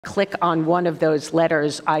click on one of those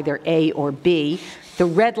letters, either A or B, the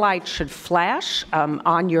red light should flash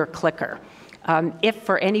on your clicker. If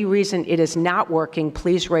for any reason it is not working,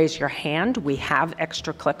 please raise your hand. We have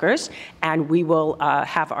extra clickers, and we will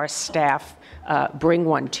have our staff bring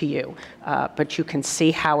one to you, but you can see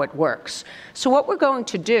how it works. So what we're going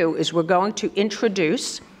to do is we're going to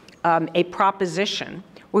introduce a proposition.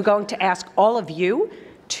 We're going to ask all of you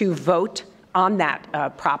to vote on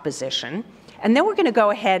that proposition. And then we're going to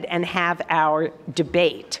go ahead and have our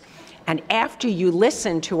debate. And after you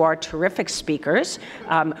listen to our terrific speakers,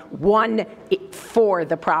 one for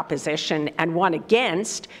the proposition and one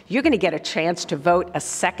against, you're going to get a chance to vote a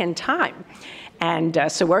second time. And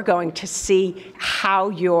so we're going to see how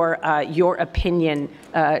your opinion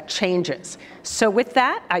changes. So with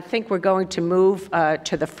that, I think we're going to move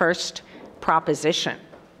to the first proposition.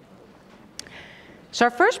 So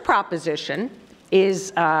our first proposition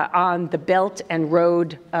is on the Belt and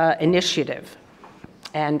Road Initiative.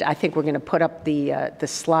 And I think we're going to put up the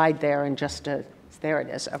slide there in just there it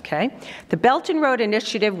is, okay? The Belt and Road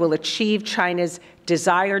Initiative will achieve China's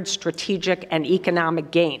desired strategic and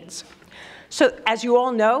economic gains. So as you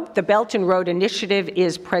all know, the Belt and Road Initiative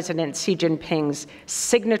is President Xi Jinping's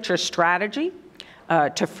signature strategy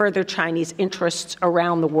to further Chinese interests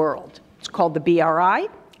around the world. It's called the BRI,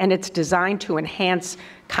 and it's designed to enhance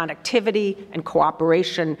connectivity and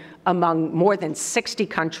cooperation among more than 60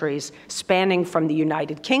 countries, spanning from the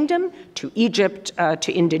United Kingdom to Egypt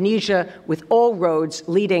to Indonesia, with all roads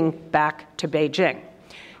leading back to Beijing.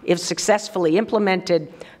 If successfully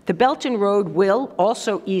implemented, the Belt and Road will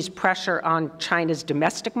also ease pressure on China's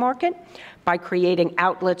domestic market by creating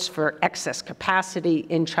outlets for excess capacity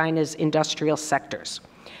in China's industrial sectors.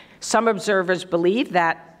 Some observers believe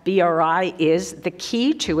that BRI is the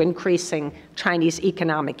key to increasing Chinese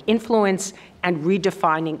economic influence and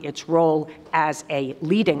redefining its role as a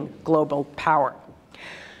leading global power.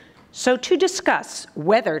 So to discuss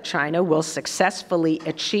whether China will successfully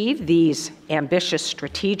achieve these ambitious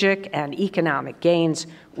strategic and economic gains,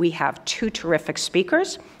 we have two terrific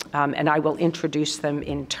speakers, and I will introduce them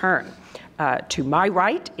in turn. To my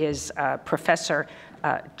right is Professor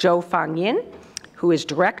Zhou Fangyin, who is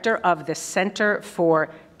director of the Center for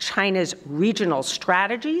China's Regional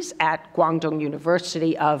Strategies at Guangdong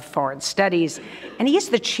University of Foreign Studies, and he is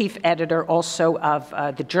the chief editor also of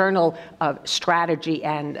the Journal of Strategy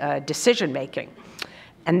and Decision Making.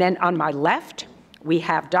 And then on my left, we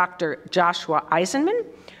have Dr. Joshua Eisenman,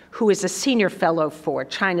 who is a senior fellow for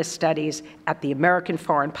China Studies at the American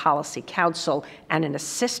Foreign Policy Council and an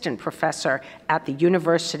assistant professor at the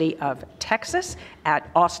University of Texas at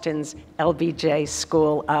Austin's LBJ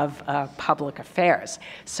School of Public Affairs.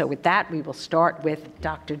 So with that, we will start with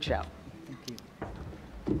Dr. Zhou.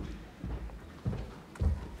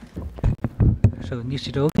 So this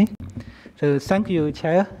is okay. So thank you,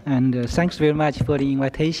 Chair, and thanks very much for the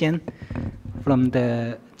invitation from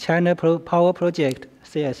the ChinaPower project,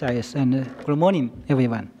 CSIS, and good morning,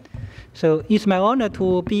 everyone. So it's my honor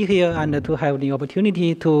to be here and to have the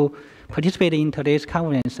opportunity to participate in today's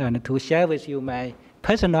conference and to share with you my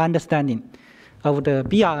personal understanding of the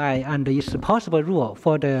BRI and its possible role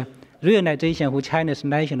for the realization of China's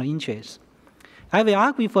national interests. I will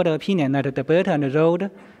argue for the opinion that the Belt and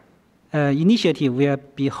Road Initiative will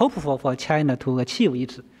be hopeful for China to achieve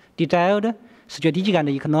its desired strategic and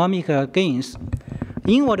economic gains.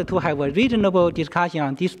 In order to have a reasonable discussion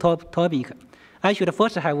on this topic, I should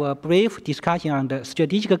first have a brief discussion on the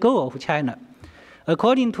strategic goal of China.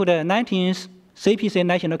 According to the 19th CPC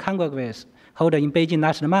National Congress held in Beijing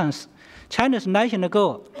last month, China's national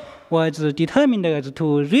goal was determined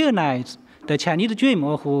to realize the Chinese dream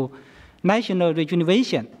of national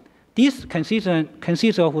rejuvenation. This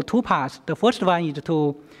consists of two parts. The first one is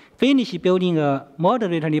to finish building a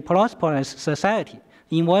moderately prosperous society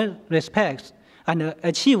in all respects and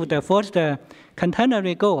achieve the first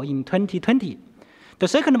centenary goal in 2020. The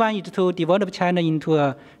second one is to develop China into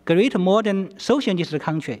a great modern socialist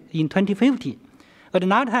country in 2050. At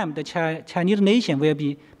that time, the Chinese nation will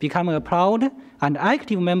become a proud and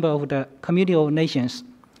active member of the Community of Nations.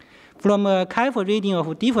 From a careful reading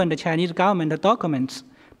of different Chinese government documents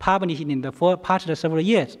published in the past several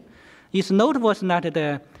years, it's notable that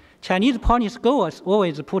the Chinese policy goals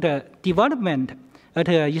always put development at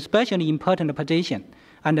an especially important position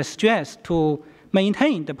and stress to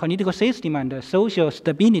maintain the political system and social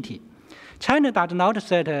stability. China does not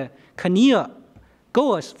set clear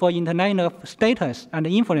goals for international status and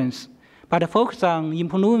influence, but focus on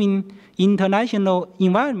improving international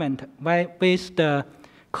environment with the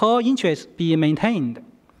core interests being maintained.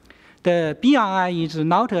 The BRI is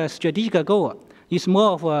not a strategic goal. It's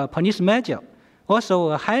more of a policy measure also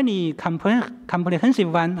a highly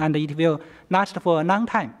comprehensive one, and it will last for a long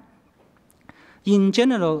time. In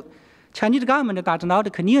general, Chinese government does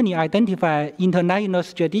not clearly identify international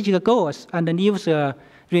strategic goals and leaves a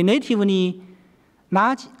relatively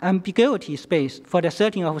large ambiguity space for the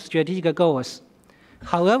setting of strategic goals.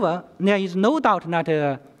 However, there is no doubt that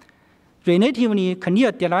a relatively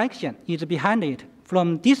clear direction is behind it.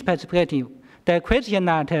 From this perspective, the question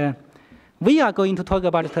that we are going to talk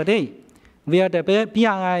about today, where the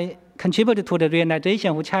BRI contributed to the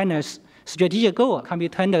realization of China's strategic goal, can be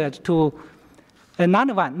turned to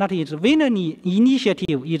another one, that is, Wyoming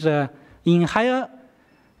initiative is in higher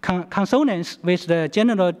consonance with the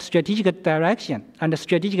general strategic direction and the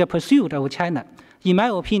strategic pursuit of China. In my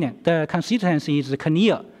opinion, the consistency is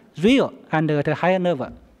clear, real, and at a higher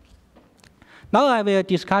level. Now I will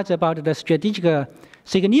discuss about the strategic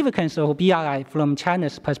significance of BRI from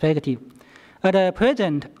China's perspective. At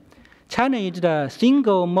present, China is the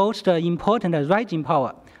single most important rising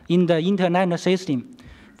power in the international system.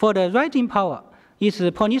 For the rising power, its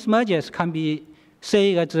policy measures can be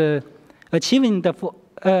said as achieving the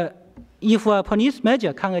if a police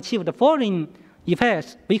measure can achieve the following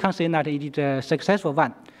effects, we can say that it is a successful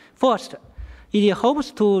one. First, it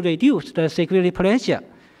hopes to reduce the security pressure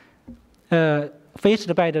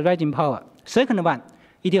faced by the rising power. Second one,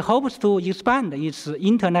 it hopes to expand its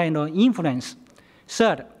international influence.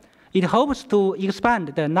 Third, it hopes to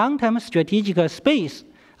expand the long-term strategic space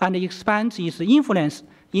and expands its influence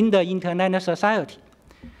in the international society.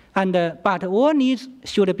 But all needs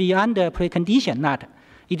should be under precondition that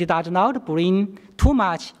it does not bring too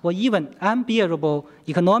much or even unbearable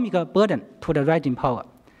economic burden to the rising power.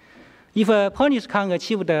 If a policy can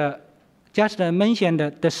achieve the just mentioned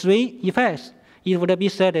the three effects, it would be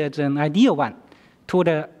said as an ideal one to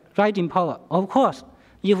the rising power. Of course,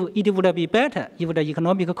 if it would be better if the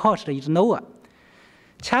economic cost is lower.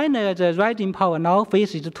 China, as a rising power, now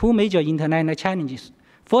faces two major international challenges.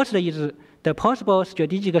 First is the possible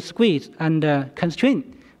strategic squeeze and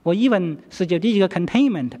constraint, or even strategic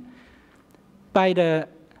containment by the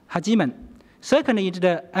hegemon. Second is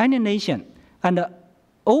the alienation and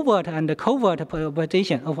overt and covert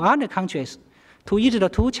provocation of other countries. To each the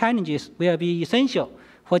two challenges will be essential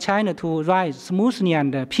for China to rise smoothly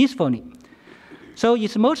and peacefully. So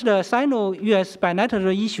it's most the Sino-US bilateral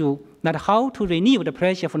issue that how to relieve the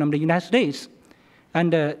pressure from the United States.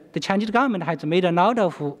 And the Chinese government has made a lot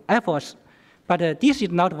of efforts, but this is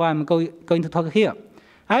not what I'm going to talk here.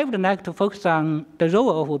 I would like to focus on the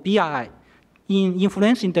role of BRI in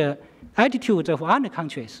influencing the attitudes of other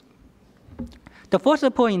countries. The first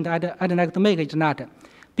point I'd like to make is that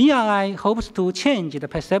BRI hopes to change the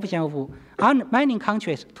perception of many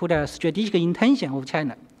countries to the strategic intention of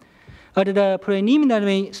China. At the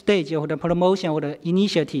preliminary stage of the promotion of the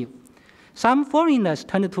initiative, some foreigners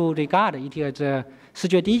tend to regard it as a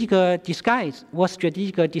strategic disguise or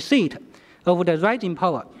strategic deceit of the rising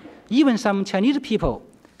power. Even some Chinese people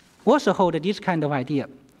also hold this kind of idea.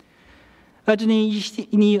 As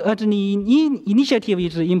the initiative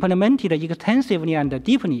is implemented extensively and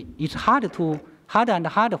deeply, it's harder and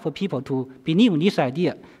harder for people to believe in this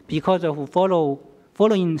idea because of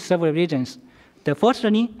following several reasons.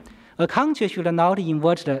 Firstly, a country should not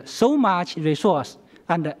invest so much resource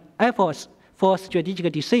and efforts for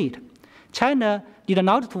strategic deceit. China did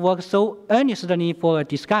not work so earnestly for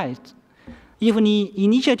disguise. If the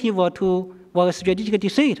initiative were a strategic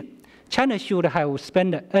deceit, China should have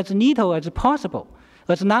spent as little as possible,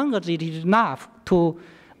 as long as it is enough to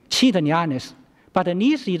cheat the others. But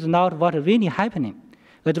this is not what is really happening.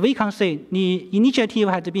 As we can say, the initiative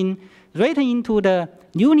has been written into the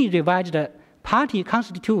newly revised party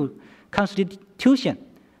constitution.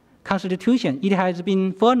 It has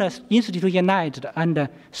been further institutionalized and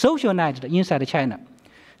socialized inside China.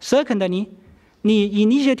 Secondly, the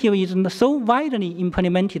initiative is so widely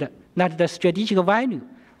implemented that the strategic value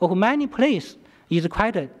of many places is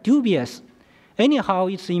quite dubious. Anyhow,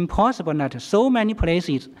 it's impossible that so many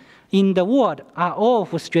places in the world are all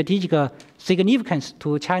of strategic significance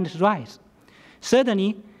to China's rise.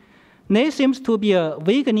 Thirdly, there seems to be a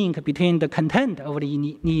vague link between the content of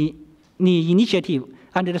the initiative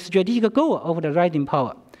and the strategic goal of the rising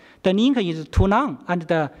power. The link is too long, and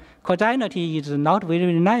the causality is not very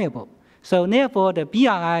reliable. So therefore, the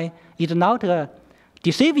BRI is not a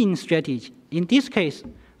deceiving strategy. In this case,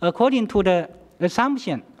 according to the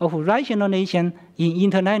assumption of rationalization in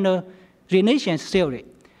international relations theory,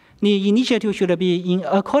 the initiative should be in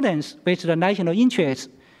accordance with the national interests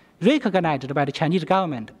recognized by the Chinese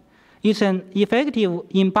government. It's an effective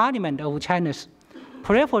embodiment of China's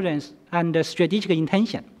preference and strategic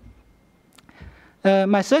intention.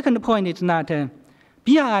 My second point is that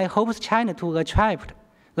BRI hopes China to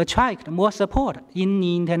attract more support in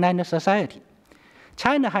the international society.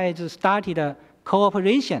 China has started a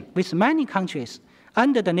cooperation with many countries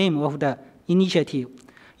under the name of the initiative.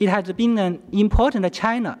 It has been an important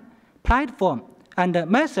China platform and a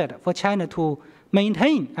method for China to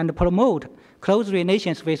maintain and promote close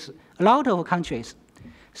relations with a lot of countries.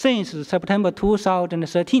 Since September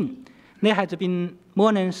 2013, there has been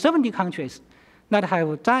more than 70 countries that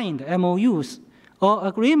have signed MOUs or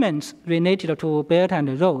agreements related to Belt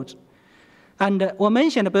and Road. And we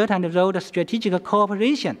mentioned Belt and Road strategic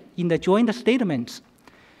cooperation in the joint statements.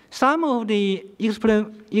 Some of the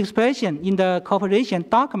expression in the cooperation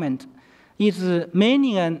document is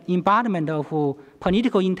mainly an embodiment of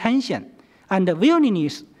political intention and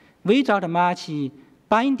willingness without much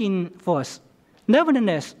binding force.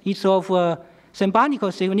 Nevertheless, it's of symbolic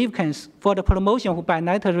significance for the promotion of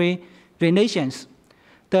bilateral relations.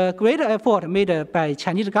 The great effort made by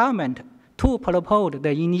Chinese government to propose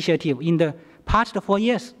the initiative in the past 4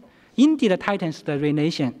 years indeed tightens the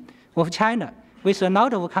relation of China with a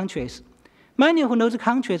lot of countries. Many of those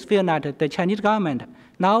countries feel that the Chinese government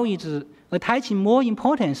now is attaching more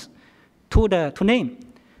importance to name.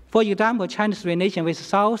 For example, China's relation with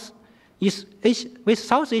South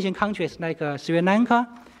Asian countries like Sri Lanka,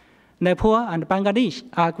 Nepal, and Bangladesh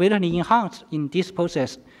are greatly enhanced in this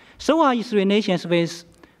process. So are its relations with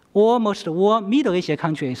almost all Middle Asia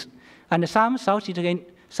countries and some Southeast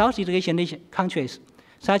Asian countries,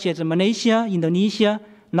 such as Malaysia, Indonesia,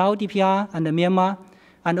 now DPR, and Myanmar,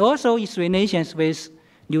 and also its relations with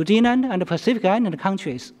New Zealand and Pacific Island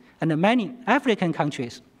countries, and many African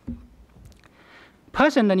countries.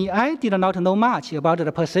 Personally, I did not know much about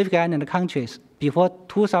the Pacific Island countries before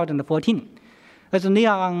 2014, as they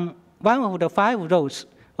are on one of the 5 roads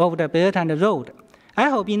of the Belt and Road. I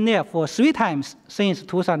have been there for 3 times since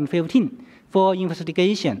 2015 for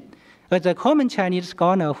investigation as a common Chinese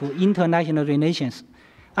scholar of international relations.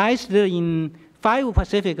 I studied in 5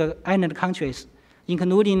 Pacific Island countries,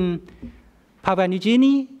 including Papua New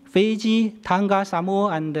Guinea, Fiji, Tonga,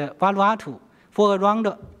 Samoa, and Vanuatu, for around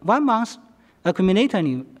 1 month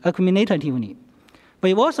accumulatively.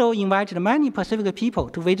 We also invited many Pacific people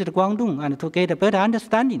to visit Guangdong and to get a better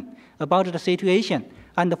understanding about the situation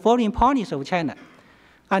and the foreign policy of China.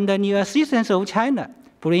 And the assistance of China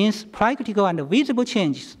brings practical and visible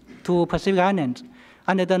changes to Pacific Islands,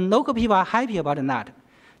 and the local people are happy about that.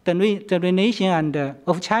 The relation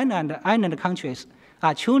of China and island countries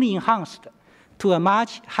are truly enhanced to a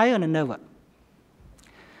much higher level.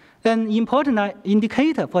 An important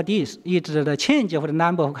indicator for this is the change of the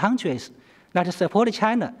number of countries that support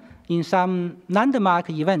China in some landmark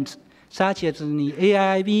events, such as the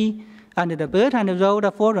AIIB and the Belt and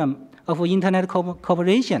Road Forum of International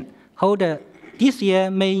Cooperation held this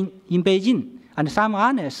year May in Beijing, and some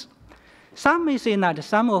others. Some may say that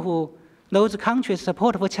some of those countries'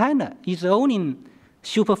 support for China is only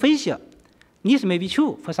superficial. This may be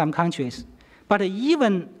true for some countries, but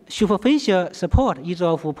even superficial support is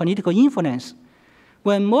of political influence.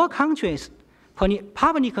 When more countries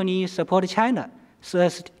publicly support China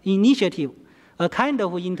as initiative, a kind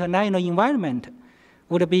of international environment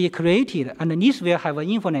would be created, and this will have an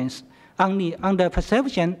influence on the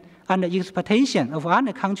perception and the expectation of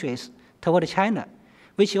other countries toward China,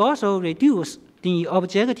 which also reduce the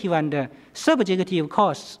objective and subjective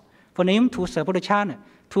costs for them to support China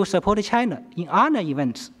in other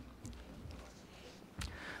events.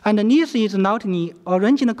 And this is not the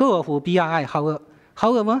original goal of BRI.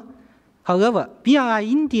 However,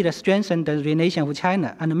 BRI indeed strengthened the relation with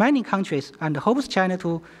China and many countries, and hopes China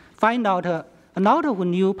to find out a lot of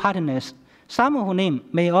new partners, some of them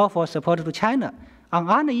may offer support to China on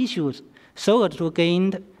other issues so as to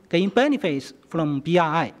gain benefits from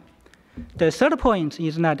BRI. The third point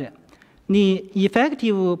is that the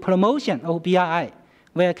effective promotion of BRI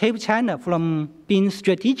will keep China from being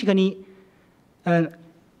strategically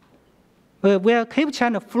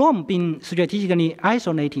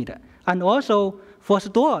isolated, and also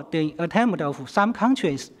forestall the attempt of some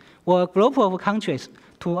countries or a group of countries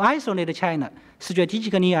to isolate China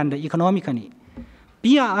strategically and economically.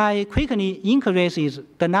 BRI quickly increases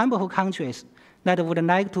the number of countries that would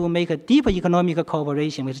like to make a deeper economic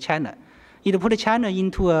cooperation with China. It puts China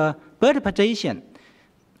into a better position.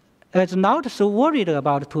 It's not so worried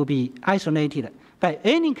about to be isolated by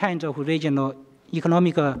any kind of regional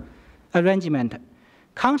economic arrangement.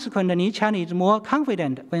 Consequently, China is more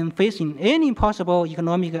confident when facing any possible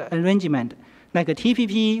economic arrangement, like a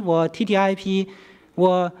TPP or TTIP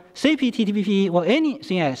or CPTPP or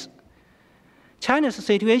anything else. China's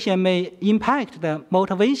situation may impact the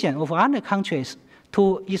motivation of other countries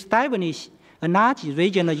to establish a large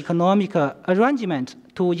regional economic arrangement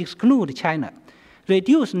to exclude China,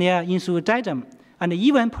 reduce their enthusiasm, and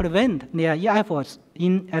even prevent their efforts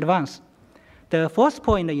in advance. The fourth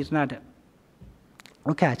point is that,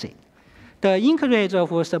 the increase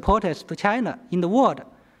of supporters to China in the world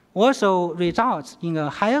also results in a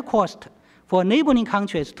higher cost for neighboring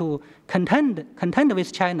countries to contend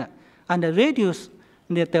with China and reduce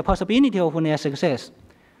the possibility of their success.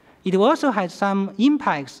 It also has some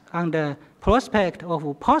impacts on the prospect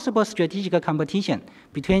of possible strategic competition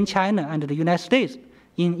between China and the United States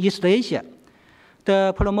in East Asia.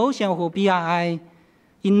 The promotion of BRI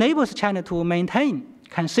enables China to maintain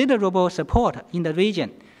considerable support in the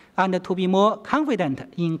region and to be more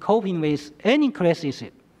confident in coping with any crisis.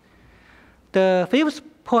 The fifth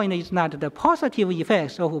point is that the positive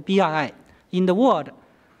effects of BRI in the world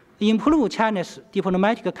improve China's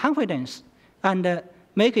diplomatic confidence and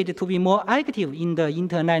make it to be more active in the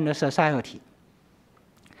international society.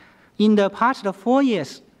 In the past 4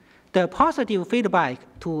 years, the positive feedback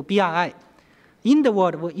to BRI in the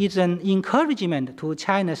world is an encouragement to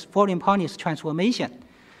China's foreign policy transformation.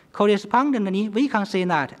 Correspondingly, we can say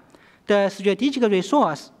that the strategic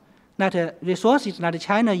resources that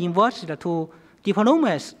China invested to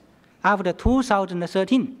diplomacy after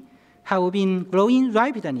 2013 have been growing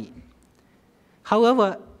rapidly.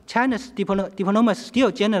 However, China's diplomacy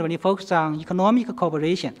still generally focuses on economic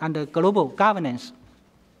cooperation and global governance.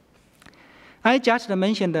 I just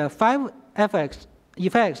mentioned the 5 effects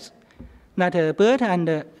that Belt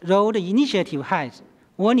and Road Initiative has.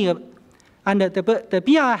 And the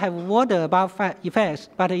BRI have all the above 5 effects,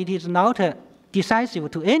 but it is not decisive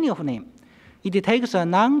to any of them. It takes a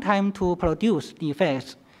long time to produce the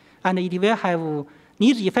effects, and it will have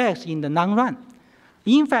these effects in the long run.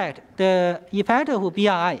 In fact, the effect of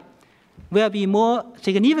BRI will be more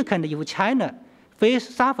significant if China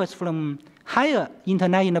suffers from higher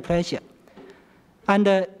international pressure, and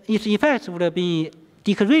its effects will be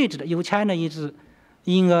decreased if China is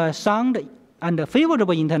in a sound and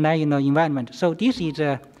favorable international environment. So this is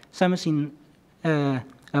something a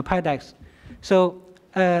paradox. So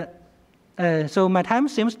my time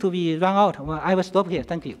seems to be run out. Well, I will stop here.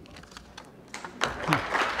 Thank you.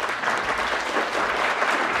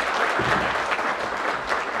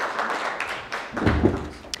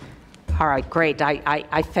 All right, great.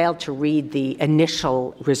 I failed to read the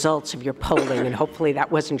initial results of your polling, and hopefully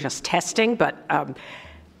that wasn't just testing, but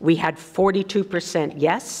we had 42%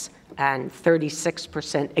 yes and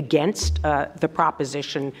 36% against the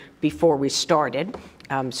proposition before we started.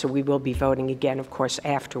 So we will be voting again, of course,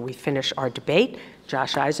 after we finish our debate.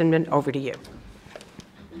 Josh Eisenman, over to you.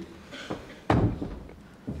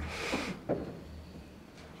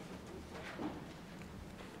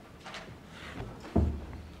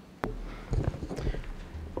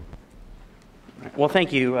 Well,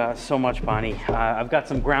 thank you so much, Bonnie. I've got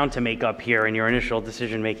some ground to make up here in your initial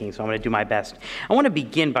decision-making, so I'm going to do my best. I want to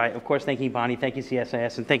begin by, of course, thanking Bonnie, thank you,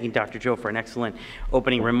 CSIS, and thanking Dr. Zhou for an excellent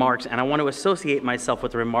opening remarks. And I want to associate myself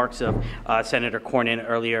with the remarks of Senator Cornyn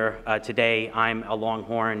earlier today. I'm a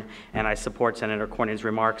Longhorn, and I support Senator Cornyn's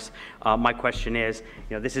remarks. My question is,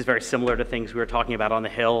 this is very similar to things we were talking about on the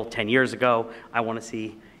Hill 10 years ago. I want to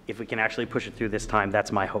see if we can actually push it through this time.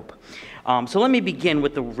 That's my hope. So let me begin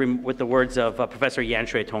with the words of Professor Yan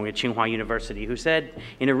Shuitong at Tsinghua University, who said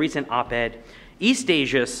in a recent op-ed, East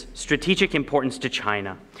Asia's strategic importance to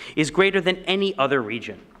China is greater than any other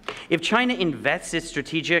region. If China invests its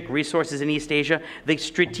strategic resources in East Asia, the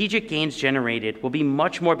strategic gains generated will be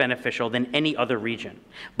much more beneficial than any other region.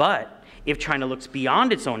 But if China looks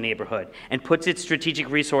beyond its own neighborhood and puts its strategic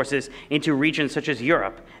resources into regions such as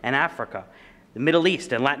Europe and Africa, the Middle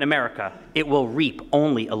East and Latin America, it will reap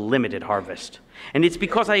only a limited harvest. And it's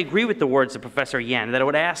because I agree with the words of Professor Yan that I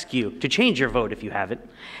would ask you to change your vote if you haven't,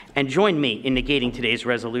 and join me in negating today's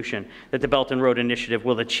resolution that the Belt and Road Initiative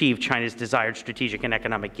will achieve China's desired strategic and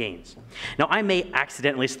economic gains. Now, I may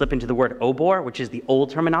accidentally slip into the word obor, which is the old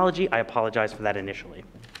terminology. I apologize for that initially.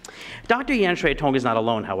 Dr. Yan Shuitong is not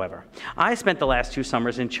alone, however. I spent the last 2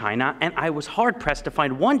 summers in China, and I was hard-pressed to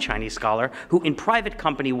find one Chinese scholar who in private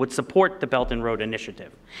company would support the Belt and Road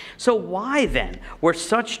Initiative. So why, then, were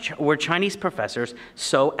Chinese professors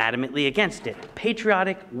so adamantly against it?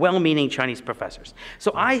 Patriotic, well-meaning Chinese professors.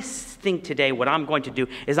 So I think today what I'm going to do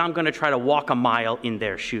is I'm going to try to walk a mile in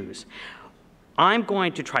their shoes. I'm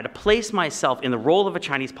going to try to place myself in the role of a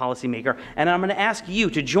Chinese policymaker, and I'm going to ask you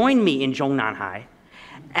to join me in Zhongnanhai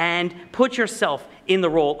and put yourself in the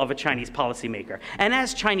role of a Chinese policymaker. And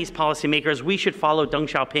as Chinese policymakers, we should follow Deng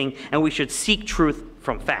Xiaoping and we should seek truth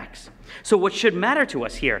from facts. So what should matter to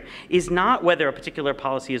us here is not whether a particular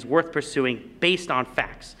policy is worth pursuing based on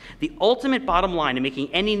facts. The ultimate bottom line in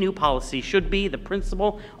making any new policy should be the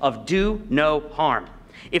principle of do no harm.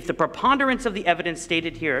 If the preponderance of the evidence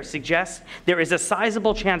stated here suggests there is a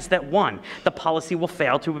sizable chance that 1, the policy will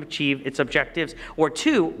fail to achieve its objectives, or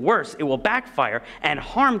 2, worse, it will backfire and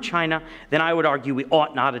harm China, then I would argue we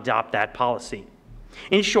ought not adopt that policy.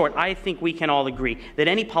 In short, I think we can all agree that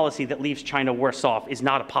any policy that leaves China worse off is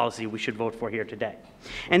not a policy we should vote for here today.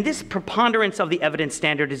 And this preponderance of the evidence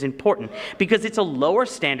standard is important because it's a lower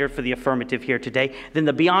standard for the affirmative here today than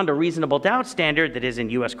the beyond a reasonable doubt standard that is in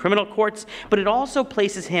U.S. criminal courts, but it also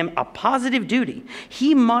places him a positive duty.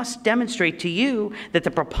 He must demonstrate to you that the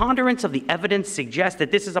preponderance of the evidence suggests that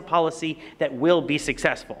this is a policy that will be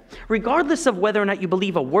successful. Regardless of whether or not you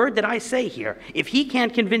believe a word that I say here, if he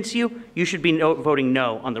can't convince you, you should be voting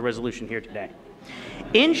no on the resolution here today.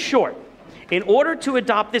 In short, in order to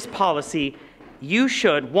adopt this policy, you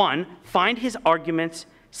should, 1, find his arguments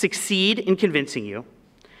succeed in convincing you,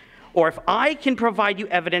 or if I can provide you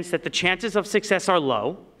evidence that the chances of success are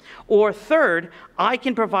low, or 3rd, I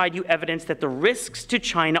can provide you evidence that the risks to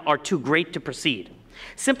China are too great to proceed.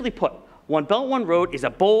 Simply put, One Belt, One Road is a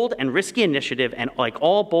bold and risky initiative, and like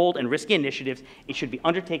all bold and risky initiatives, it should be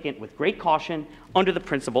undertaken with great caution under the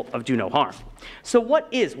principle of do no harm. So what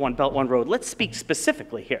is One Belt, One Road? Let's speak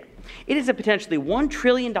specifically here. It is a potentially $1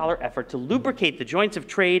 trillion effort to lubricate the joints of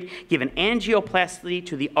trade, give an angioplasty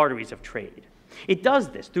to the arteries of trade. It does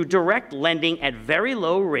this through direct lending at very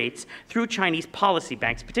low rates through Chinese policy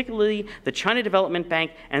banks, particularly the China Development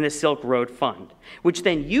Bank and the Silk Road Fund, which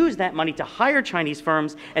then use that money to hire Chinese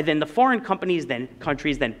firms, and then the foreign countries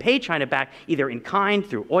then pay China back either in kind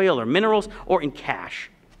through oil or minerals or in cash.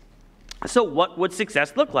 So what would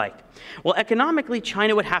success look like? Well, economically,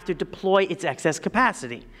 China would have to deploy its excess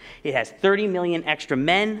capacity. It has 30 million extra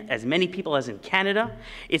men, as many people as in Canada.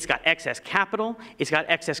 It's got excess capital. It's got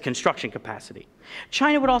excess construction capacity.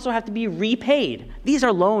 China would also have to be repaid. These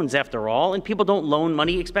are loans, after all, and people don't loan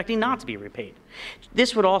money expecting not to be repaid.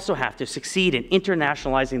 This would also have to succeed in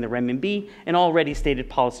internationalizing the renminbi, an already stated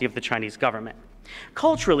policy of the Chinese government.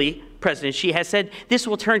 Culturally, President Xi has said this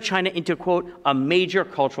will turn China into, quote, a major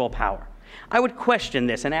cultural power. I would question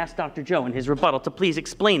this and ask Dr. Zhou in his rebuttal to please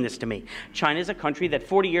explain this to me. China is a country that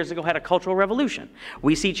 40 years ago had a cultural revolution.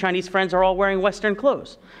 We see Chinese friends are all wearing Western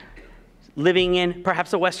clothes, living in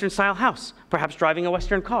perhaps a Western-style house, perhaps driving a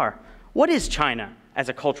Western car. What is China as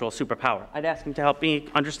a cultural superpower? I'd ask him to help me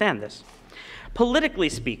understand this. Politically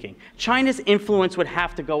speaking, China's influence would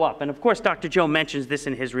have to go up. And of course, Dr. Zhou mentions this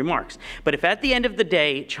in his remarks. But if at the end of the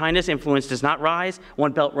day, China's influence does not rise,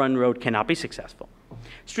 One Belt, One Road cannot be successful.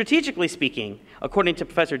 Strategically speaking, according to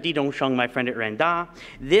Professor Di Dongsheng, my friend at Randa,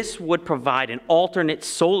 this would provide an alternate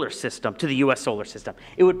solar system to the U.S. solar system.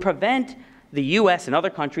 It would prevent the U.S. and other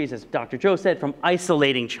countries, as Dr. Zhou said, from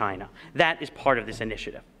isolating China. That is part of this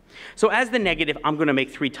initiative. So as the negative, I'm going to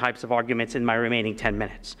make 3 types of arguments in my remaining 10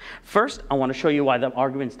 minutes. First, I want to show you why the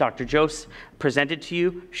arguments Dr. Zhou presented to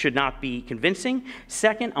you should not be convincing.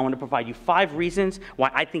 Second, I want to provide you 5 reasons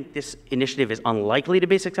why I think this initiative is unlikely to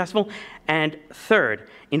be successful. And third,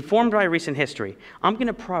 informed by recent history, I'm going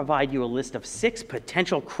to provide you a list of 6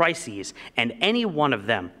 potential crises, and any one of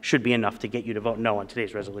them should be enough to get you to vote no on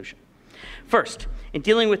today's resolution. First, in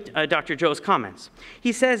dealing with Dr. Zhou's comments,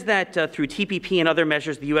 he says that through TPP and other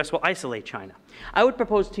measures, the U.S. will isolate China. I would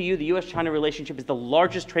propose to you the U.S.-China relationship is the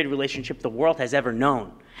largest trade relationship the world has ever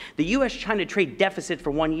known. The U.S.-China trade deficit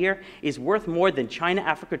for 1 year is worth more than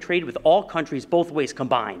China-Africa trade with all countries both ways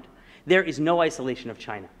combined. There is no isolation of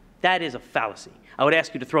China. That is a fallacy. I would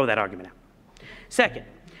ask you to throw that argument out. Second,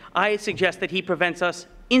 I suggest that he presents us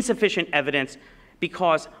insufficient evidence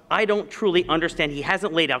because I don't truly understand. He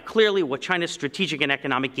hasn't laid out clearly what China's strategic and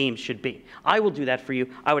economic games should be. I will do that for you.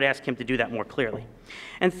 I would ask him to do that more clearly.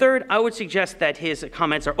 And third, I would suggest that his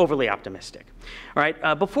comments are overly optimistic. All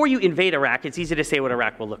right, before you invade Iraq, it's easy to say what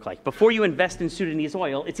Iraq will look like. Before you invest in Sudanese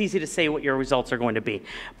oil, it's easy to say what your results are going to be.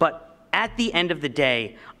 But at the end of the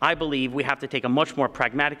day, I believe we have to take a much more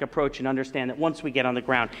pragmatic approach and understand that once we get on the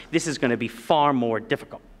ground, this is going to be far more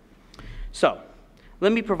difficult. So,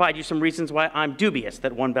 let me provide you some reasons why I'm dubious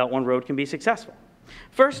that One Belt, One Road can be successful.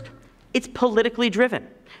 First, it's politically driven.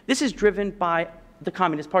 This is driven by the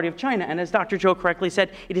Communist Party of China, and as Dr. Zhou correctly said,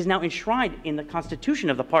 it is now enshrined in the constitution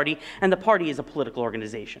of the party, and the party is a political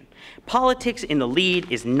organization. Politics in the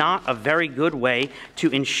lead is not a very good way to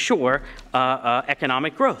ensure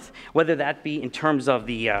economic growth, whether that be in terms of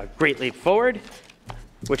the Great Leap Forward,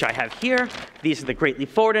 which I have here. These are the Great Leap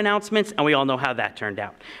Forward announcements, and we all know how that turned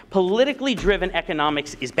out. Politically driven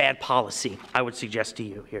economics is bad policy, I would suggest to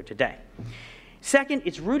you here today. Second,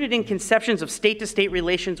 it's rooted in conceptions of state-to-state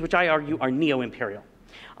relations, which I argue are neo-imperial.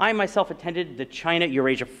 I myself attended the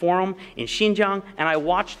China-Eurasia Forum in Xinjiang, and I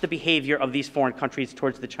watched the behavior of these foreign countries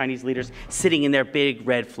towards the Chinese leaders sitting in their big,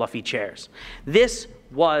 red, fluffy chairs. This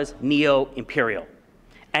was neo-imperial,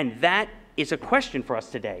 and that is a question for us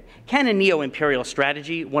today. Can a neo-imperial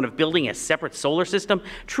strategy, one of building a separate solar system,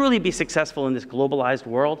 truly be successful in this globalized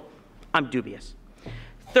world? I'm dubious.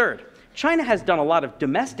 Third, China has done a lot of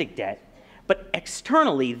domestic debt, but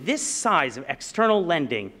externally, this size of external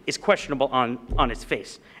lending is questionable on its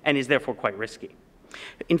face and is therefore quite risky.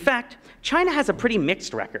 In fact, China has a pretty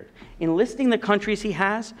mixed record. In listing the countries he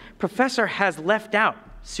has, Professor has left out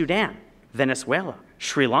Sudan, Venezuela,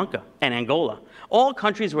 Sri Lanka, and Angola, all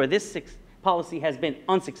countries where this policy has been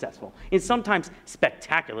unsuccessful, and sometimes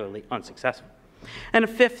spectacularly unsuccessful. And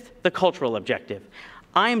fifth, the cultural objective.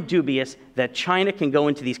 I'm dubious that China can go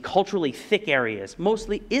into these culturally thick areas,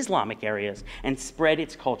 mostly Islamic areas, and spread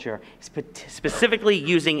its culture, specifically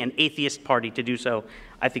using an atheist party to do so.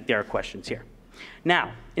 I think there are questions here.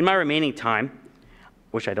 Now, in my remaining time,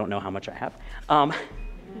 which I don't know how much I have,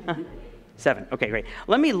 7, okay, great.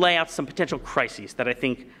 Let me lay out some potential crises that I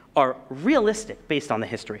think are realistic based on the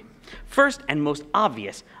history. First, and most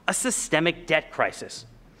obvious, a systemic debt crisis.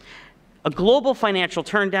 A global financial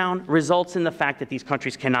turndown results in the fact that these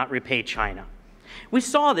countries cannot repay China. We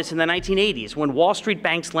saw this in the 1980s when Wall Street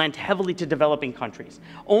banks lent heavily to developing countries,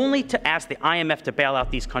 only to ask the IMF to bail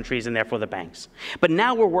out these countries and therefore the banks. But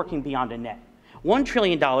now we're working beyond a net. $1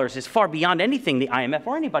 trillion is far beyond anything the IMF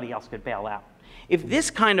or anybody else could bail out. If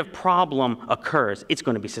this kind of problem occurs, it's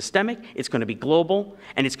going to be systemic, it's going to be global,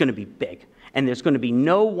 and it's going to be big. And there's going to be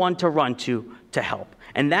no one to run to help.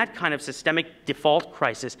 And that kind of systemic default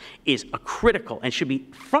crisis is a critical and should be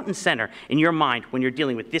front and center in your mind when you're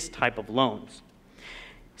dealing with this type of loans.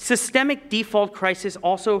 Systemic default crisis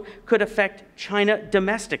also could affect China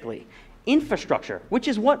domestically. Infrastructure, which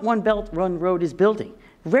is what One Belt, One Road is building,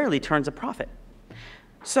 rarely turns a profit.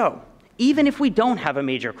 So, even if we don't have a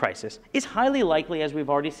major crisis, it's highly likely, as we've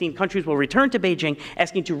already seen, countries will return to Beijing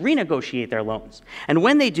asking to renegotiate their loans. And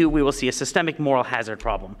when they do, we will see a systemic moral hazard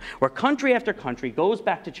problem, where country after country goes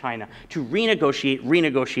back to China to renegotiate,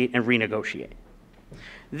 renegotiate, and renegotiate.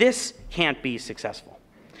 This can't be successful.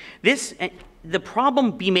 The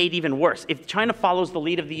problem be made even worse if China follows the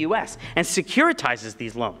lead of the US and securitizes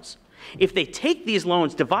these loans. If they take these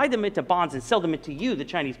loans, divide them into bonds, and sell them to you, the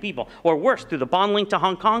Chinese people, or worse, through the bond link to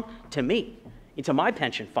Hong Kong, to me, into my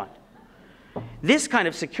pension fund. This kind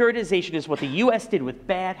of securitization is what the US did with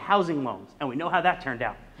bad housing loans, and we know how that turned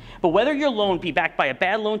out. But whether your loan be backed by a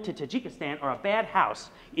bad loan to Tajikistan or a bad house,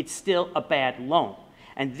 it's still a bad loan.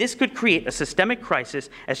 And this could create a systemic crisis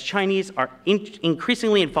as Chinese are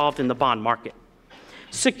increasingly involved in the bond market.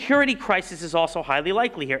 Security crisis is also highly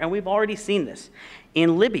likely here, and we've already seen this.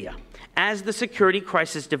 In Libya, as the security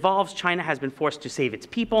crisis devolves, China has been forced to save its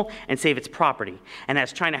people and save its property. And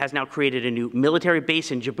as China has now created a new military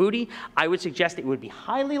base in Djibouti, I would suggest it would be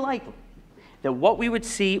highly likely that what we would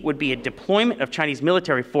see would be a deployment of Chinese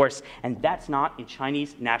military force, and that's not in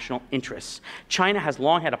Chinese national interests. China has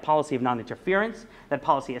long had a policy of non-interference. That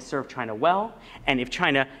policy has served China well, and if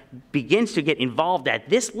China begins to get involved at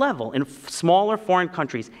this level in smaller foreign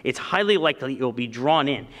countries, it's highly likely it will be drawn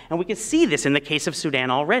in. And we can see this in the case of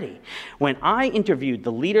Sudan already. When I interviewed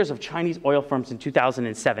the leaders of Chinese oil firms in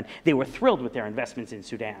 2007, they were thrilled with their investments in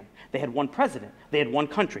Sudan. They had one president, they had one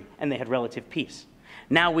country, and they had relative peace.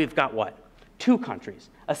 Now we've got what? 2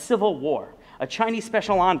 countries, a civil war, a Chinese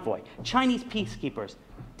special envoy, Chinese peacekeepers,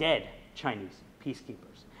 dead Chinese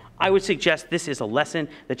peacekeepers. I would suggest this is a lesson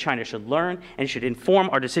that China should learn and should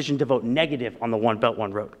inform our decision to vote negative on the One Belt,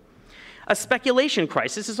 One Road. A speculation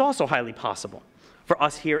crisis is also highly possible. For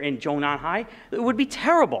us here in Zhongnanhai, it would be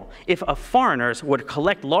terrible if foreigners would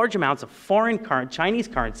collect large amounts of Chinese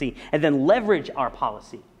currency and then leverage our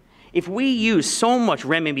policy. If we use so much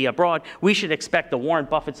renminbi abroad, we should expect the Warren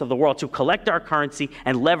Buffetts of the world to collect our currency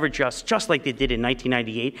and leverage us just like they did in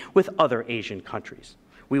 1998 with other Asian countries.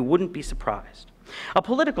 We wouldn't be surprised. A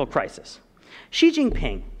political crisis. Xi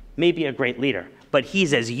Jinping may be a great leader, but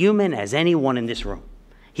he's as human as anyone in this room.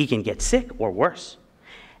 He can get sick or worse.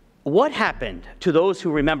 What happened to those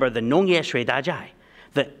who remember the Nongye Shui Dajai,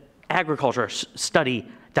 the agriculture study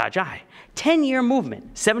Dajai? 10-year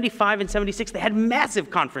movement, 75 and 76, they had massive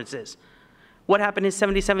conferences. What happened in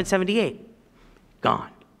 77, 78?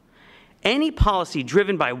 Gone. Any policy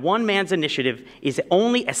driven by one man's initiative is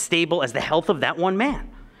only as stable as the health of that one man.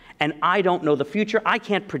 And I don't know the future. I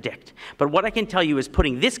can't predict. But what I can tell you is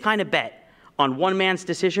putting this kind of bet on one man's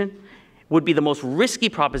decision would be the most risky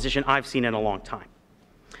proposition I've seen in a long time.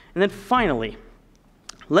 And then finally,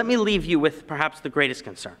 let me leave you with perhaps the greatest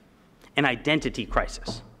concern, an identity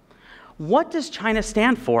crisis. What does China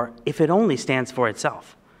stand for if it only stands for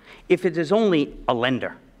itself? If it is only a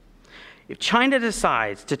lender? If China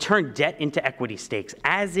decides to turn debt into equity stakes,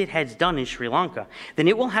 as it has done in Sri Lanka, then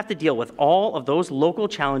it will have to deal with all of those local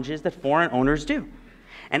challenges that foreign owners do.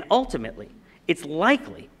 And ultimately, it's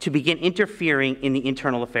likely to begin interfering in the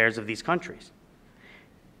internal affairs of these countries.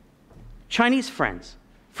 Chinese friends,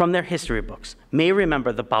 from their history books, may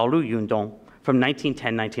remember the Baolu Yundong from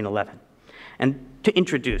 1910-1911. And to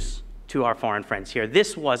introduce to our foreign friends here,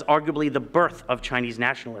 this was arguably the birth of Chinese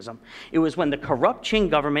nationalism. It was when the corrupt Qing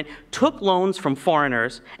government took loans from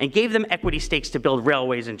foreigners and gave them equity stakes to build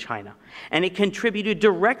railways in China. And it contributed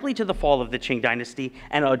directly to the fall of the Qing dynasty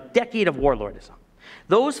and a decade of warlordism.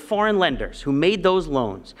 Those foreign lenders who made those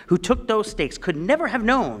loans, who took those stakes, could never have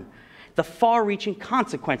known the far-reaching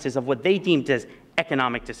consequences of what they deemed as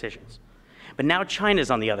economic decisions. But now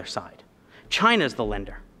China's on the other side. China's the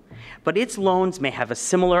lender. But its loans may have a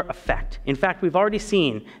similar effect. In fact, we've already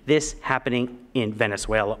seen this happening in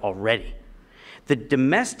Venezuela already. The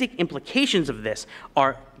domestic implications of this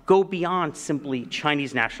go beyond simply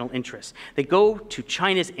Chinese national interests. They go to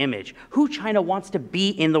China's image, who China wants to be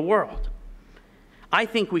in the world. I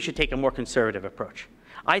think we should take a more conservative approach.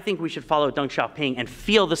 I think we should follow Deng Xiaoping and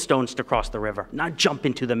feel the stones to cross the river, not jump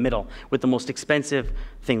into the middle with the most expensive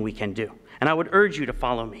thing we can do. And I would urge you to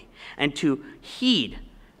follow me and to heed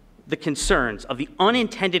the concerns of the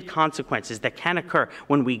unintended consequences that can occur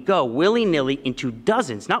when we go willy-nilly into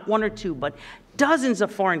dozens, not one or two, but dozens of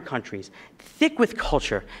foreign countries, thick with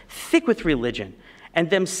culture, thick with religion, and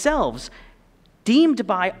themselves deemed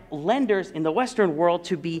by lenders in the Western world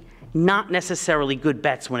to be not necessarily good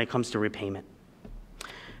bets when it comes to repayment.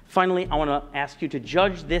 Finally, I want to ask you to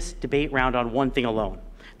judge this debate round on one thing alone,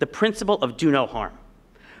 the principle of do no harm.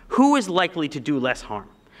 Who is likely to do less harm?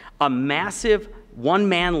 A massive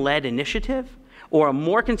one-man-led initiative, or a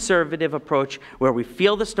more conservative approach where we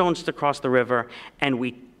feel the stones to cross the river and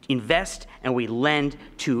we invest and we lend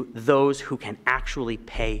to those who can actually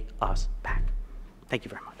pay us back? Thank you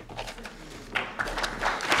very much.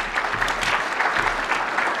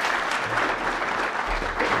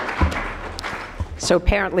 So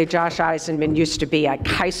apparently Josh Eisenman used to be a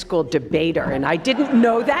high school debater, and I didn't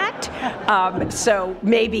know that. So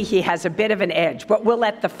maybe he has a bit of an edge, but we'll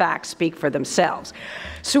let the facts speak for themselves.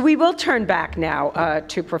 So we will turn back now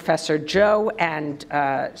to Professor Zhou, and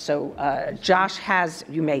Josh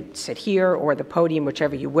you may sit here or the podium,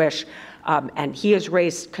 whichever you wish, and he has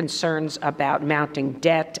raised concerns about mounting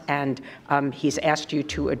debt, and he's asked you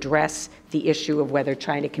to address the issue of whether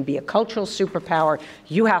China can be a cultural superpower.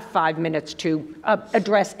 You have 5 minutes to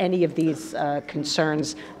address any of these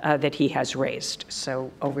concerns that he has raised.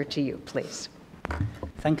 So over to you, please.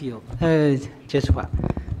 Thank you, Joshua.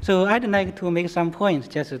 So I'd like to make some points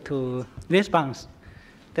just to respond.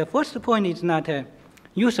 The first point is not,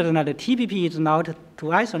 you said that TPP is not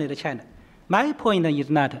to isolate China. My point is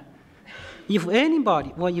not, if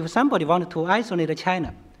anybody or if somebody wants to isolate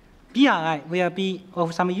China, BRI will be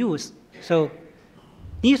of some use. So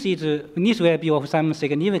this will be of some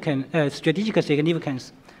significant, strategic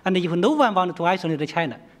significance. And if no one wants to isolate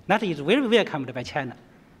China, that is very welcomed by China.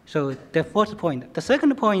 So the first point. The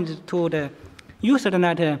second point is to the use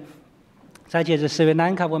that such as the Sri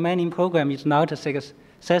Lanka mining program is not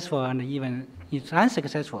successful and even it's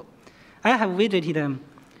unsuccessful. I have visited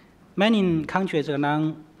many countries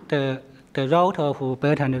along the route of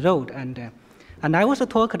Belt and Road, and I also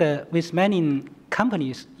talked with many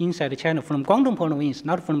companies inside China from Guangdong province,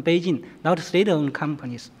 not from Beijing, not state-owned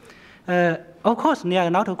companies. Of course, there are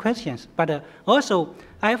a lot of questions, but also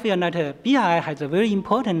I feel that BRI has a very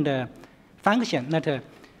important function that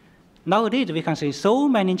nowadays we can say so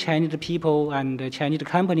many Chinese people and Chinese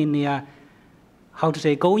companies, they are,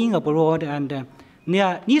 going abroad, and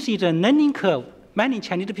this is a learning curve. Many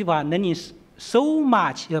Chinese people are learning so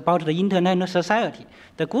much about the international society,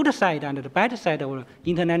 the good side and the bad side of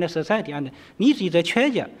international society, and this is a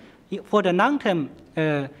treasure for the long-term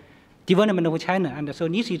development of China, and so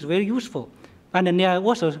this is very useful. And there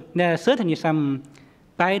are certainly some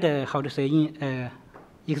bad,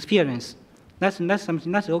 experience. That's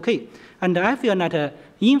something that's okay. And I feel that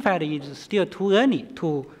in fact it's still too early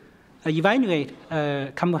to evaluate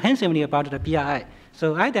comprehensively about the BRI.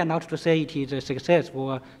 So I dare not to say it is a success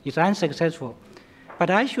or it's unsuccessful. But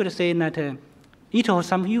I should say that it has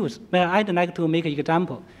some use. Well, I'd like to make an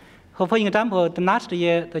example. For example, the last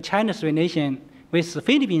year, the China-Sri relation with the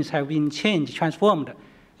Philippines have been transformed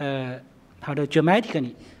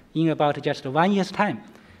dramatically in about just 1 year's time.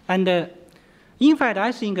 And in fact,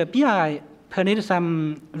 I think BRI played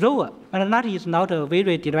some role, and that is not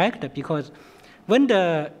very direct, because when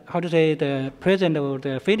the president of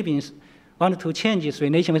the Philippines wanted to change its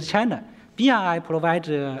relation with China, BRI provides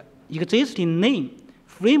existing name,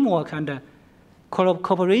 framework, and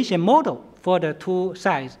cooperation model for the two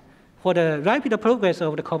sides, for the rapid progress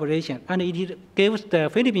of the cooperation, and it gives the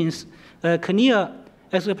Philippines a clear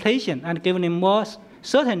expectation and gives them more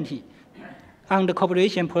certainty on the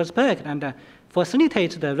cooperation prospect and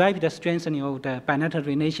facilitates the rapid strengthening of the bilateral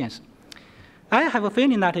relations. I have a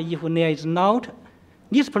feeling that if there is not,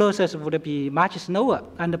 this process would be much slower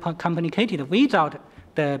and complicated without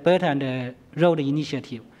the Belt and Road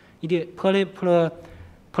Initiative. It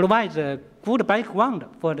provides a good background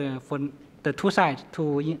for the two sides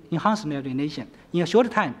to enhance their relation in a short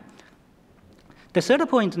time. The third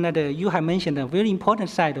point that you have mentioned, a very important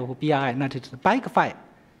side of BRI, that is the backfire.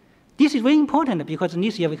 This is very important because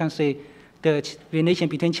this year we can say the relation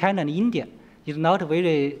between China and India is not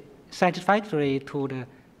very satisfactory to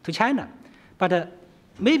China. But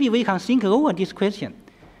maybe we can think over this question.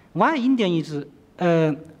 Why India is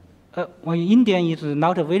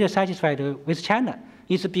not very satisfied with China?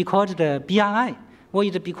 Is it because the BRI, or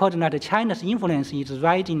is it because that China's influence is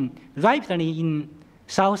rising rapidly in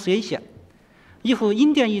South Asia? If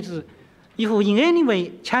in any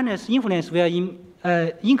way China's influence will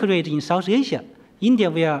increase in South Asia, India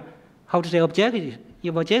will, objective,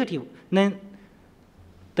 then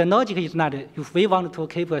the logic is that if we want to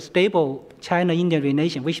keep a stable China-Indian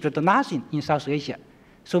relation, we should do nothing in South Asia.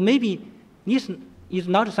 So maybe this is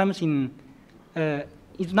not something,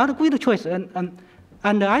 it's not a good choice.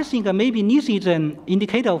 And I think maybe this is an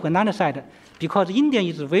indicator of another side, because India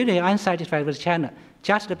is very unsatisfied with China,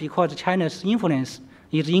 just because China's influence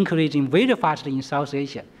is increasing very fast in South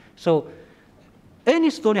Asia. So any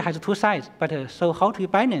story has two sides, but so how to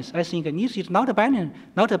balance? I think this is not a balance,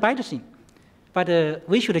 not a bad thing. But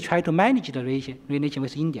we should try to manage the relation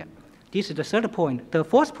with India. This is the third point. The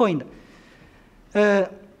fourth point,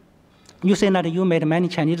 you say that you met many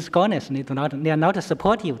Chinese scholars, they are not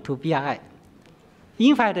supportive to BRI.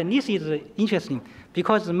 In fact, this is interesting,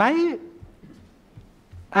 because my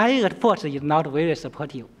report is not very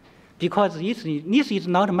supportive, because this is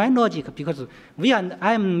not my logic, because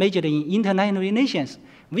I am majored in international relations.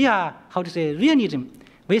 We are, realism.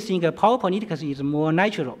 We think power politics is more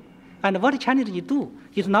natural. And what Chinese do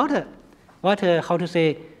is not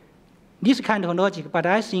this kind of logic, but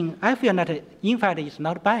I feel that in fact it's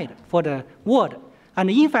not bad for the world. And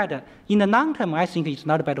in fact, in the long term, I think it's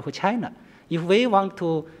not bad for China. If we want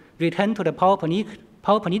to return to the power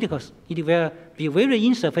politicals, it will be very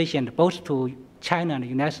insufficient both to China and the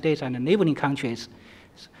United States and the neighboring countries.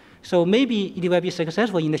 So maybe it will be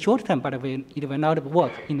successful in the short term, but it will not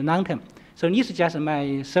work in the long term. So this is just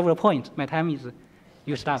my several points. My time is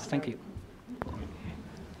used up. Thank you.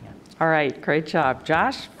 All right, great job.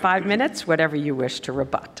 Josh, 5 minutes, whatever you wish to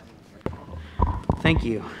rebut. Thank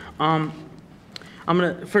you. I'm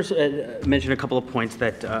going to first mention a couple of points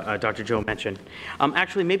that Dr. Zhou mentioned.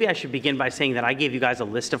 Actually, maybe I should begin by saying that I gave you guys a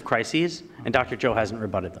list of crises, and Dr. Zhou hasn't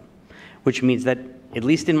rebutted them, which means that, at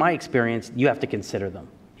least in my experience, you have to consider them.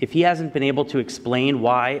 If he hasn't been able to explain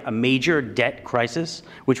why a major debt crisis,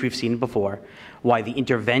 which we've seen before, why the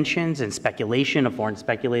interventions and speculation of foreign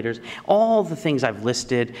speculators, all the things I've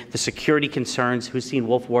listed, the security concerns, who's seen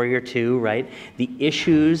Wolf Warrior 2, right? The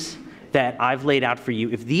issues that I've laid out for you,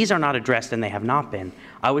 if these are not addressed, and they have not been,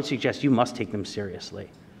 I would suggest you must take them seriously.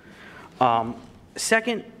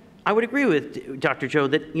 Second, I would agree with Dr. Zhou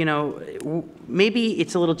that, maybe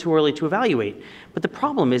it's a little too early to evaluate, but the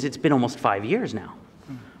problem is it's been almost 5 years now,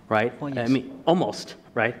 right? Oh, yes. I mean, almost,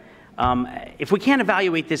 right? If we can't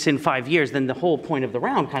evaluate this in 5 years, then the whole point of the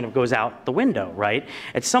round kind of goes out the window, right?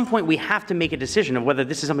 At some point, we have to make a decision of whether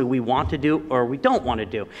this is something we want to do or we don't want to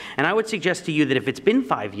do. And I would suggest to you that if it's been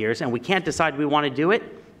 5 years and we can't decide we want to do it,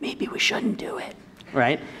 maybe we shouldn't do it,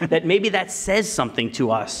 right? That maybe that says something to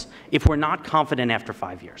us if we're not confident after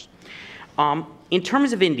 5 years. In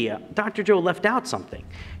terms of India, Dr. Zhou left out something.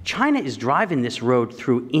 China is driving this road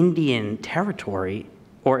through Indian territory,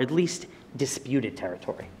 or at least disputed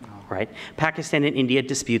territory. Right? Pakistan and India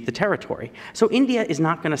dispute the territory. So India is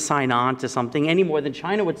not going to sign on to something any more than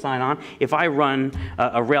China would sign on if I run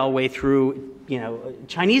a railway through,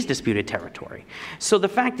 Chinese disputed territory. So the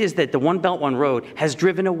fact is that the One Belt, One Road has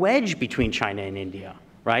driven a wedge between China and India,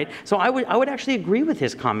 right? So I would actually agree with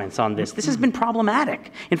his comments on this. This has been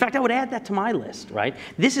problematic. In fact, I would add that to my list, right?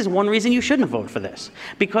 This is one reason you shouldn't vote for this,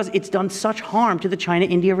 because it's done such harm to the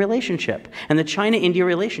China-India relationship. And the China-India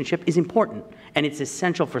relationship is important, and it's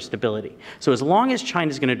essential for stability. So as long as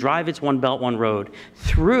China is going to drive its One Belt, One Road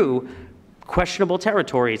through questionable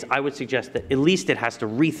territories, I would suggest that at least it has to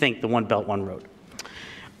rethink the One Belt, One Road.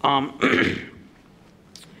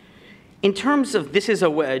 In terms of, this is a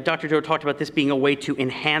way, Dr. Zhou talked about this being a way to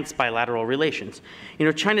enhance bilateral relations. You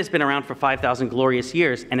know, China's been around for 5,000 glorious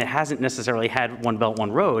years, and it hasn't necessarily had One Belt,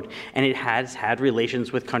 One Road, and it has had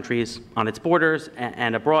relations with countries on its borders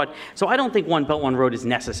and abroad. So I don't think One Belt, One Road is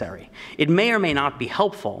necessary. It may or may not be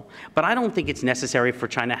helpful, but I don't think it's necessary for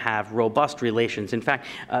China to have robust relations. In fact,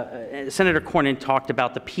 Senator Cornyn talked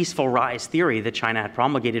about the peaceful rise theory that China had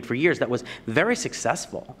promulgated for years that was very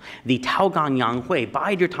successful. The Taogang Yanghui,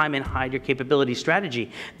 bide your time and hide your capability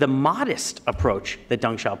strategy, the modest approach that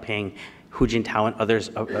Deng Xiaoping, Hu Jintao, and others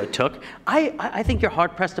took, I think you're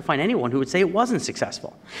hard-pressed to find anyone who would say it wasn't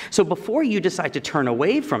successful. So before you decide to turn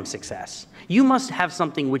away from success, you must have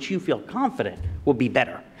something which you feel confident will be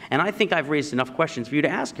better. And I think I've raised enough questions for you to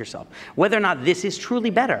ask yourself whether or not this is truly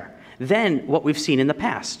better than what we've seen in the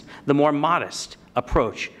past, the more modest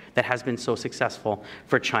approach that has been so successful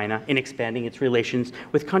for China in expanding its relations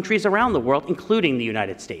with countries around the world, including the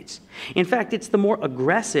United States. In fact, it's the more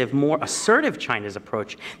aggressive, more assertive China's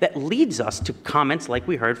approach that leads us to comments like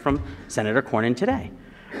we heard from Senator Cornyn today.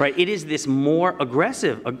 Right? It is this more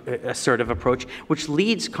aggressive, assertive approach which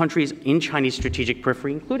leads countries in Chinese strategic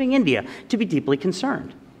periphery, including India, to be deeply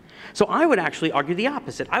concerned. So I would actually argue the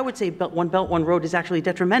opposite. I would say One Belt, One Road is actually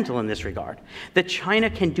detrimental in this regard, that China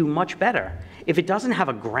can do much better if it doesn't have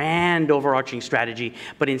a grand overarching strategy,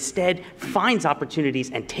 but instead finds opportunities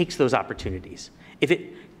and takes those opportunities. If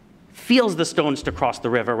it feels the stones to cross the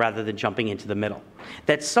river rather than jumping into the middle.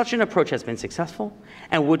 That such an approach has been successful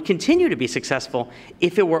and would continue to be successful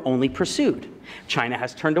if it were only pursued. China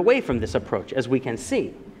has turned away from this approach, as we can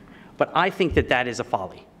see. But I think that that is a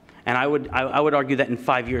folly. And I would argue that in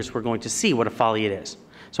 5 years we're going to see what a folly it is.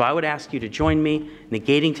 So I would ask you to join me in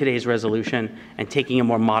negating today's resolution and taking a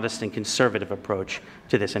more modest and conservative approach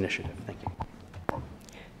to this initiative. Thank you.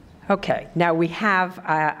 Okay, now we have,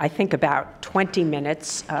 I think, about 20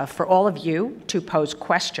 minutes for all of you to pose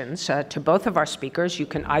questions to both of our speakers. You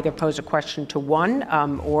can either pose a question to one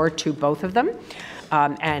or to both of them.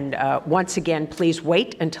 Once again, please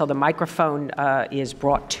wait until the microphone is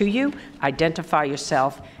brought to you. Identify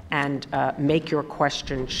yourself and make your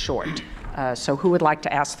question short. So who would like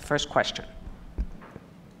to ask the first question?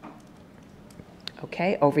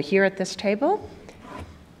 Okay, over here at this table.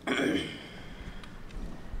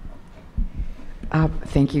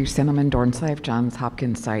 Thank you, Cinnamon Dornsife, Johns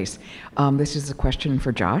Hopkins SAIS. This is a question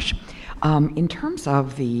for Josh. In terms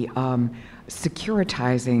of the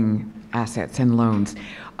securitizing assets and loans,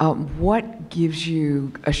 what gives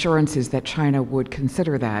you assurances that China would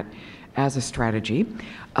consider that as a strategy?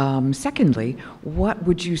 Secondly, what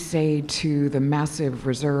would you say to the massive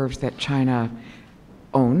reserves that China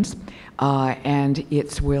owns and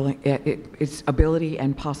its ability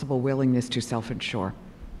and possible willingness to self-insure?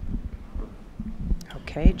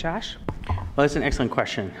 Okay, Josh? Well, that's an excellent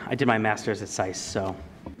question. I did my master's at SAIS, so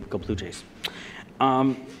go Blue Jays.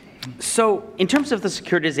 So in terms of the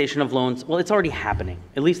securitization of loans, well, it's already happening.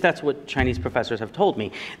 At least that's what Chinese professors have told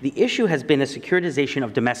me. The issue has been a securitization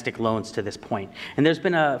of domestic loans to this point. And there's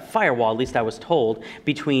been a firewall, at least I was told,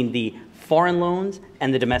 between the foreign loans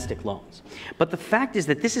and the domestic loans. But the fact is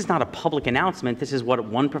that this is not a public announcement. This is what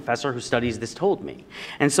one professor who studies this told me.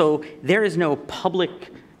 And so there is no public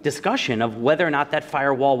discussion of whether or not that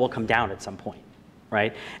firewall will come down at some point.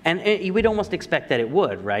 Right? And we'd almost expect that it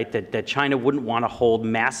would, right? That China wouldn't want to hold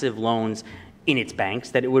massive loans in its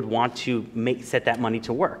banks, that it would want to set that money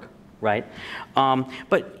to work, right?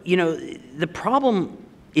 But, you know, the problem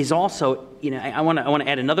is also, you know, I want to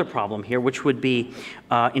add another problem here, which would be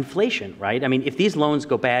inflation, right? I mean, if these loans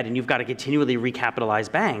go bad and you've got to continually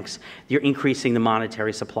recapitalize banks, you're increasing the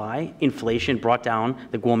monetary supply. Inflation brought down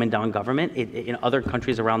the Kuomintang government. In other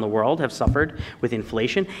countries around the world have suffered with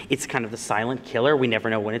inflation. It's kind of the silent killer. We never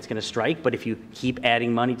know when it's going to strike, but if you keep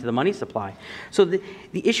adding money to the money supply. So the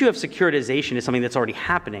issue of securitization is something that's already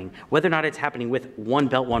happening. Whether or not it's happening with One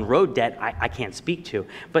Belt, One Road debt, I can't speak to,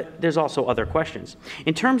 but there's also other questions.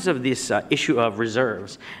 In terms of this issue of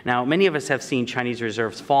reserves. Now, many of us have seen Chinese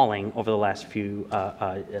reserves falling over the last few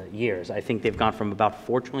years. I think they've gone from about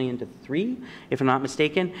 4 trillion to 3, if I'm not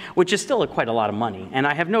mistaken, which is still quite a lot of money. And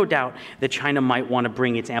I have no doubt that China might want to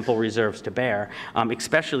bring its ample reserves to bear,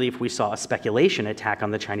 especially if we saw a speculation attack on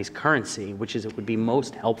the Chinese currency, which is it would be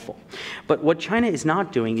most helpful. But what China is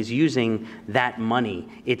not doing is using that money.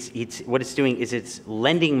 What it's doing is it's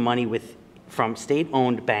lending money from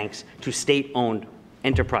state-owned banks to state-owned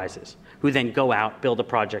enterprises, who then go out, build the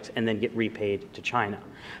projects, and then get repaid to China.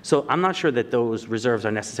 So I'm not sure that those reserves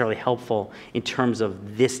are necessarily helpful in terms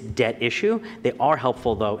of this debt issue. They are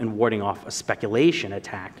helpful, though, in warding off a speculation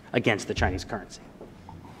attack against the Chinese currency.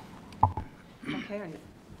 Okay.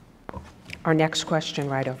 Our next question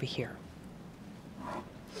right over here.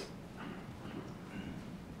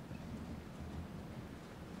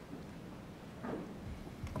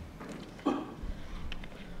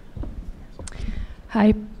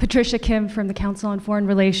 Hi, Patricia Kim from the Council on Foreign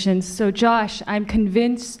Relations. So Josh, I'm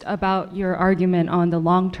convinced about your argument on the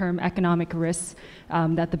long-term economic risks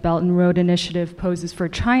that the Belt and Road Initiative poses for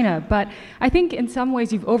China. But I think in some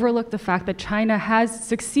ways you've overlooked the fact that China has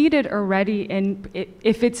succeeded already in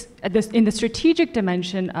the strategic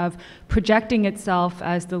dimension of projecting itself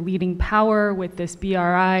as the leading power with this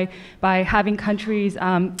BRI by having countries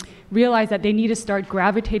realize that they need to start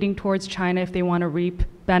gravitating towards China if they want to reap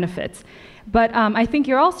benefits. But I think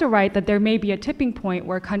you're also right that there may be a tipping point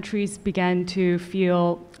where countries begin to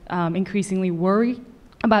feel increasingly worried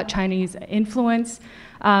about Chinese influence.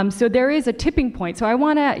 So there is a tipping point. So I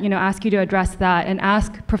want to ask you to address that and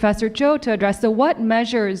ask Professor Zhou to address, so what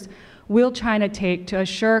measures will China take to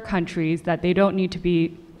assure countries that they don't need to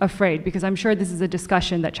be afraid? Because I'm sure this is a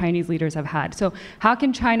discussion that Chinese leaders have had. So how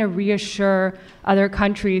can China reassure other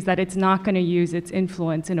countries that it's not going to use its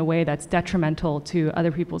influence in a way that's detrimental to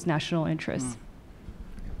other people's national interests?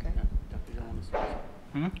 Okay.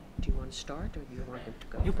 Do you want to start, or do you want him to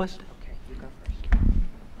go? You first. Okay, you go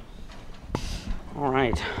first. All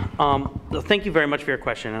right. Well, thank you very much for your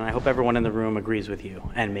question, and I hope everyone in the room agrees with you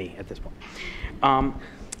and me at this point.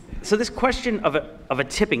 So this question of a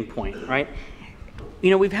tipping point, right?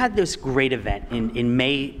 We've had this great event in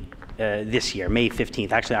May this year, May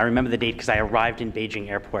 15th. Actually, I remember the date because I arrived in Beijing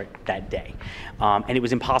airport that day. And it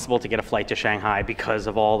was impossible to get a flight to Shanghai because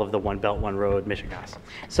of all of the One Belt, One Road mishigas.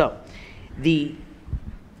 So the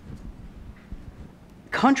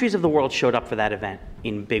countries of the world showed up for that event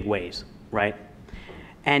in big ways, right?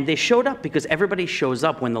 And they showed up because everybody shows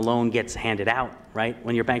up when the loan gets handed out, right?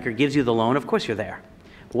 When your banker gives you the loan, of course you're there.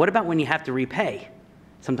 But what about when you have to repay?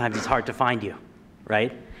 Sometimes it's hard to find you.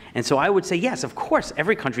 Right? And so I would say, yes, of course,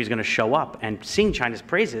 every country is going to show up and sing China's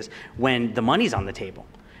praises when the money's on the table.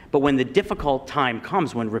 But when the difficult time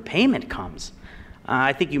comes, when repayment comes,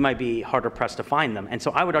 I think you might be harder pressed to find them. And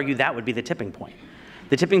so I would argue that would be the tipping point.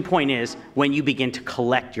 The tipping point is when you begin to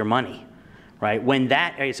collect your money, right? When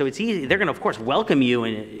that, so it's easy. They're going to, of course, welcome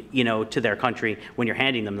you, to their country when you're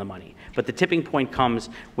handing them the money. But the tipping point comes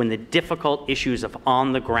when the difficult issues of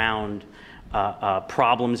on-the-ground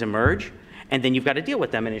problems emerge. And then you've got to deal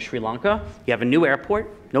with them. And in Sri Lanka, you have a new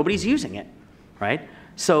airport. Nobody's using it, right?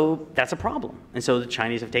 So that's a problem. And so the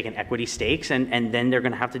Chinese have taken equity stakes, and then they're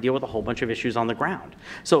going to have to deal with a whole bunch of issues on the ground.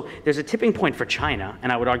 So there's a tipping point for China,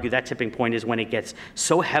 and I would argue that tipping point is when it gets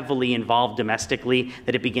so heavily involved domestically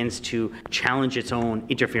that it begins to challenge its own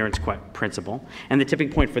interference principle. And the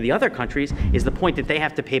tipping point for the other countries is the point that they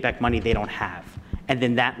have to pay back money they don't have. And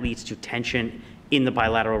then that leads to tension in the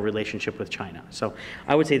bilateral relationship with China. So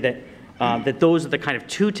I would say that that those are the kind of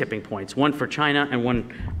two tipping points, one for China and one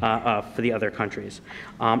for the other countries.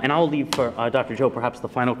 And I'll leave for Dr. Zhou perhaps the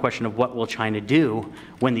final question of what will China do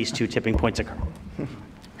when these two tipping points occur.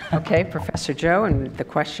 Okay, Professor Zhou, and the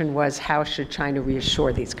question was, how should China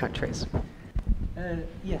reassure these countries?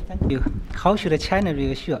 Yes, thank you. How should China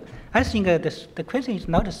reassure? I think the question is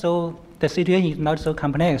not so, the situation is not so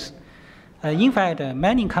complex. In fact,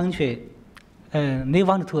 many countries, they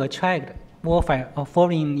want to attract more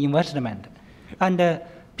foreign investment. And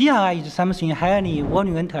BRI is something highly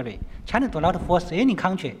voluntary. China does not force any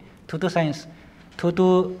country to do things,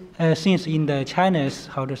 in the China's,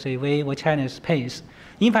 way or China's pace.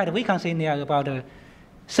 In fact, we can say there are about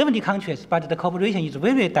 70 countries, but the cooperation is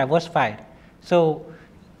very diversified. So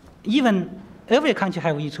even every country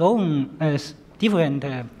has its own different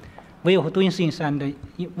way of doing things, and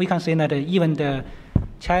we can say that even the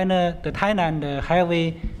Thailand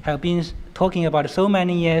highway have been talking about so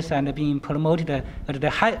many years and being promoted at the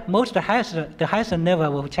highest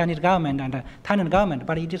level of Chinese government and Thailand government,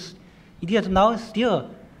 but it is now still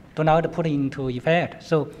do not put into effect.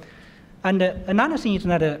 So, and another thing is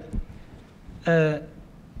that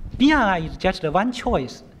BRI is just one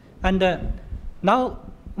choice. And now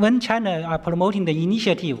when China are promoting the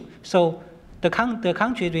initiative, so the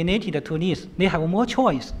country related to this, they have more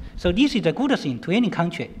choice. So this is a good thing to any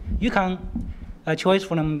country. You can choose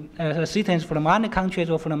from citizens from other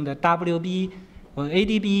countries or from the WB or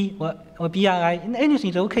ADB or BRI.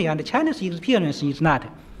 Anything is okay, and China's experience is not.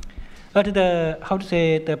 But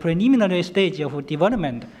the preliminary stage of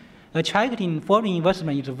development, attracting foreign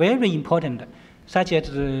investment is very important, such as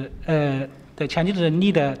the Chinese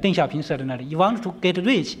leader Deng Xiaoping said that you want to get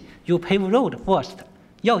rich, you pave road first.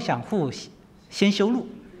 要想富先修路.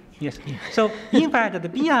 Yes. So in fact, the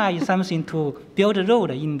BRI is something to build a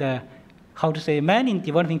road in the many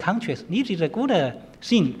developing countries. This is a good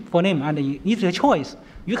thing for them, and it's a choice.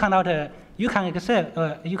 You can accept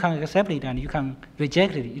it and you can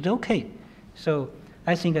reject it. It's okay. So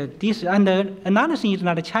I think this, and another thing is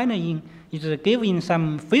that China is giving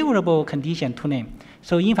some favorable condition to them.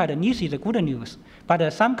 So in fact, this is good news.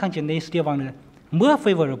 But some countries, they still want more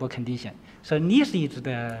favorable condition. So this is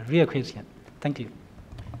the real question. Thank you.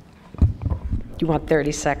 You want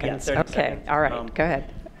 30 seconds? Yeah, 30 okay, seconds. All right, go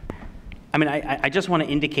ahead. I mean, I just want to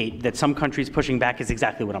indicate that some countries pushing back is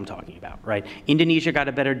exactly what I'm talking about, right? Indonesia got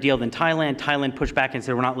a better deal than Thailand. Thailand pushed back and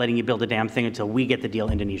said, we're not letting you build a damn thing until we get the deal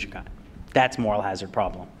Indonesia got. That's moral hazard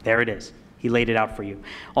problem. There it is. He laid it out for you.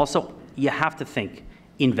 Also, you have to think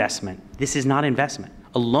investment. This is not investment.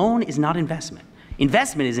 A loan is not investment.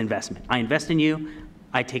 Investment is investment. I invest in you,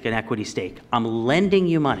 I take an equity stake. I'm lending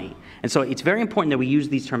you money. And so it's very important that we use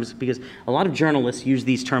these terms, because a lot of journalists use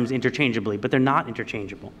these terms interchangeably, but they're not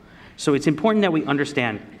interchangeable. So it's important that we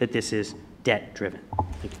understand that this is debt-driven.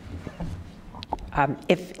 Thank you.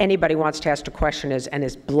 If anybody wants to ask a question and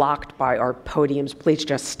is blocked by our podiums, please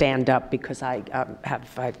just stand up, because I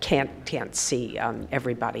can't see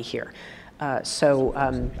everybody here.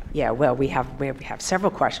 Yeah, well, we have several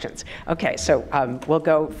questions. Okay, so we'll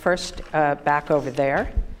go first back over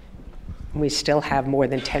there. We still have more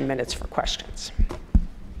than 10 minutes for questions.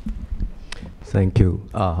 Thank you.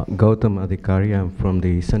 Gautam Adhikari, I'm from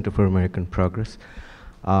the Center for American Progress.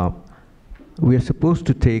 We are supposed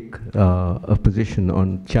to take a position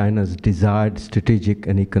on China's desired strategic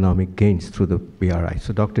and economic gains through the BRI.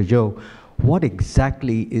 So Dr. Zhou, what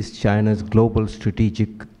exactly is China's global strategic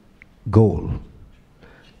goal?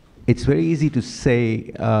 It's very easy to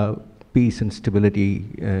say peace and stability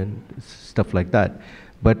and stuff like that,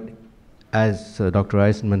 but as Dr.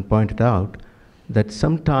 Eisenman pointed out, that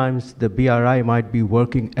sometimes the BRI might be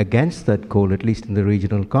working against that goal, at least in the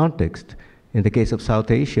regional context. In the case of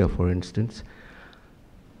South Asia, for instance,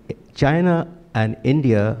 China and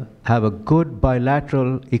India have a good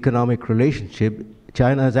bilateral economic relationship.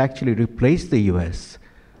 China has actually replaced the US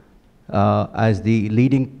as the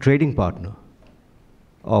leading trading partner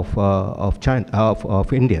of China,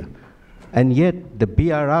 of India. And yet the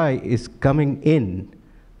BRI is coming in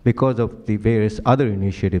because of the various other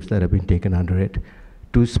initiatives that have been taken under it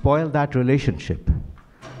to spoil that relationship.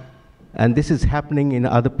 And this is happening in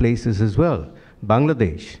other places as well.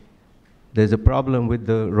 Bangladesh, there's a problem with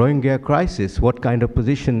the Rohingya crisis. What kind of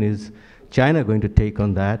position is China going to take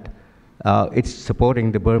on that? It's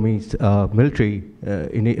supporting the Burmese military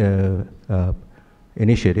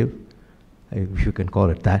initiative, if you can call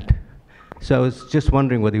it that. So I was just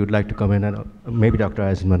wondering whether you would like to comment, and maybe Dr.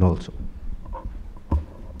 Eisenman also.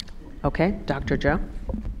 Okay, Dr. Zhou.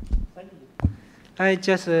 I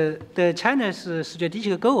just, the China's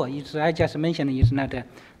strategic goal is, I just mentioned, is not,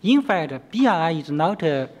 in fact, BRI is not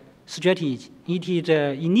a strategy, it is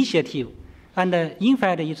an initiative. And in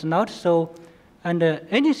fact, it's not so, and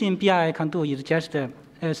anything BRI can do is just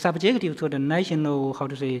subjective to the national,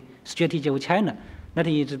 strategy of China. That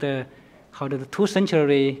is the,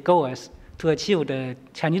 2-century goals to achieve the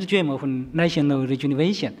Chinese dream of national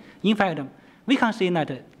rejuvenation. In fact, we can say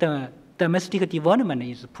that the domestic development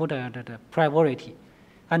is put at the priority.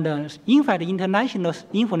 And in fact, international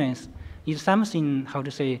influence is something,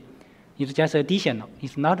 it's just additional.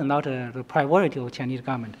 It's not the priority of Chinese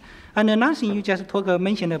government. And another thing you just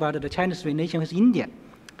mentioned about the Chinese relation with India.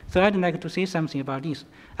 So I'd like to say something about this.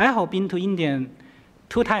 I have been to India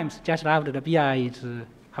 2 times just after the BRI is,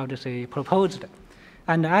 proposed.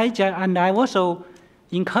 And I also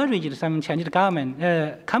encouraged some Chinese government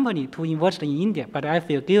company to invest in India, but I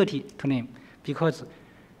feel guilty to them because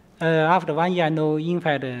after 1 year, I know in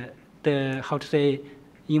fact the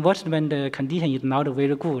investment condition is not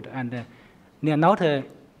very good, and they are not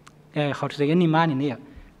any money there.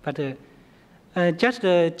 But just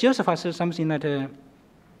Joseph said something that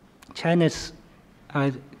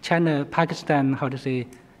China-Pakistan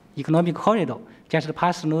economic corridor just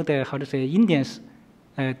pass through the Indians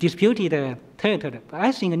disputed territory. But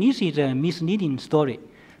I think this is a misleading story,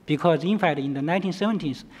 because in fact in the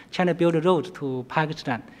 1970s, China built roads to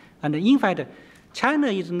Pakistan. And in fact, China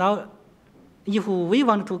is now, if we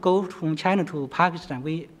want to go from China to Pakistan,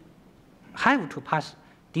 we have to pass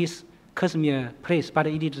this Kashmir place, but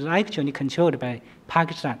it is actually controlled by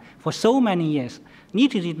Pakistan for so many years.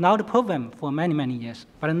 It is not a problem for many, many years,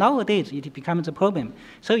 but nowadays it becomes a problem.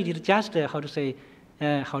 So it is just, a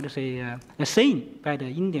saying by the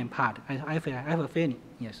Indian part. I have a feeling,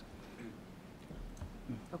 yes.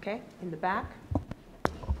 Okay, in the back.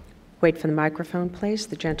 Wait for the microphone, please.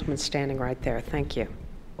 The gentleman standing right there. Thank you.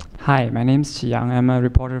 Hi, my name is Qiyang. I'm a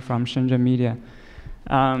reporter from Shenzhen Media.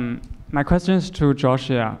 My question is to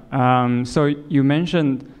Joshua. So you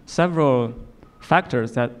mentioned several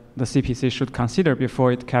factors that the CPC should consider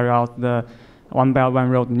before it carry out the One Belt, One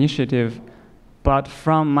Road initiative. But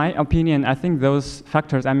from my opinion, I think those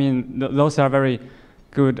factors, those are very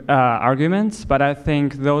good arguments, but I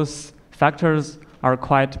think those factors are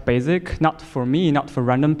quite basic, not for me, not for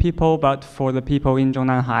random people, but for the people in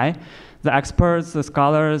Zhongnanhai. The experts, the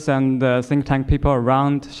scholars, and the think tank people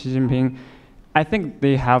around Xi Jinping, I think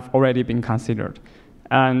they have already been considered.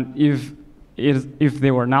 And if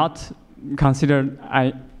they were not considered,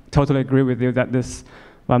 I totally agree with you that this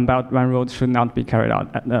One Belt, One Road should not be carried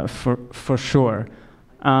out for sure.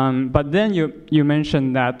 But then you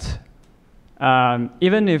mentioned that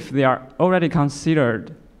even if they are already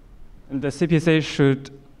considered, the CPC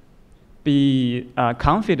should be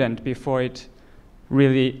confident before it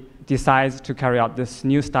really decides to carry out this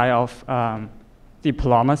new style of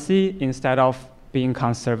diplomacy instead of being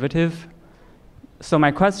conservative. So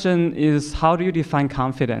my question is, how do you define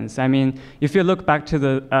confidence? If you look back to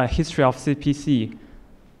the history of CPC,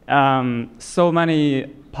 so many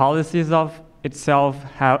policies of itself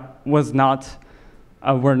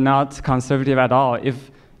were not conservative at all.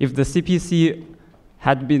 If the CPC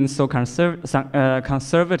had been so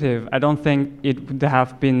conservative, I don't think it would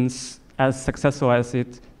have been as successful as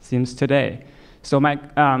it seems today. So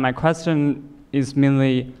my question is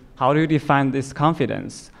mainly, how do you define this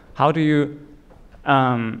confidence? How do you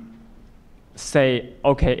say,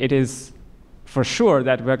 okay, it is for sure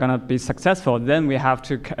that we're going to be successful, then we have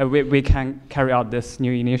to we can carry out this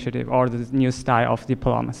new initiative or this new style of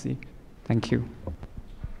diplomacy? Thank you.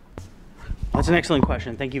 That's an excellent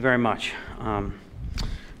question. Thank you very much.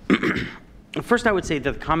 First, I would say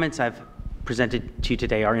the comments I've presented to you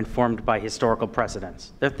today are informed by historical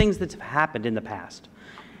precedents. They're things that have happened in the past.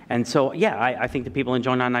 And so, yeah, I think the people in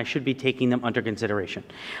Zhongnanhai should be taking them under consideration.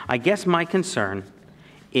 I guess my concern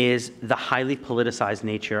is the highly politicized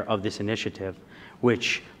nature of this initiative,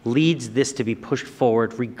 which leads this to be pushed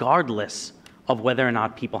forward regardless of whether or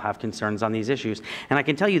not people have concerns on these issues. And I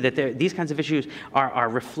can tell you that these kinds of issues are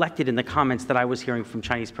reflected in the comments that I was hearing from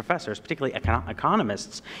Chinese professors, particularly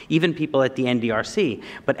economists, even people at the NDRC.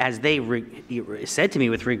 But as they said to me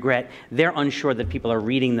with regret, they're unsure that people are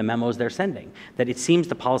reading the memos they're sending, that it seems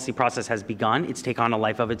the policy process has begun, it's taken on a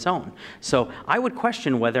life of its own. So I would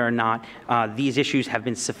question whether or not these issues have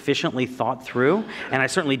been sufficiently thought through, and I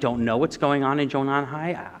certainly don't know what's going on in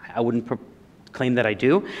Zhongnanhai. I wouldn't claim that I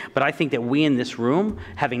do, but I think that we in this room,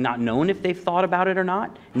 having not known if they've thought about it or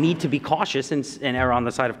not, need to be cautious and err on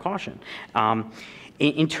the side of caution.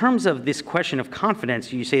 In terms of this question of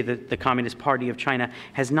confidence, you say that the Communist Party of China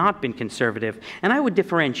has not been conservative, and I would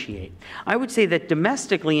differentiate. I would say that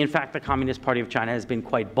domestically, in fact, the Communist Party of China has been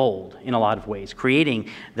quite bold in a lot of ways. Creating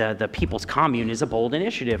the People's Commune is a bold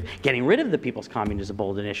initiative. Getting rid of the People's Commune is a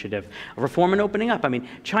bold initiative. Reform and opening up.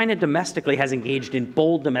 China domestically has engaged in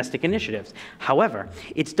bold domestic initiatives. However,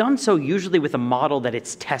 it's done so usually with a model that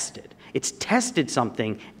it's tested. It's tested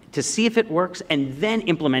something to see if it works, and then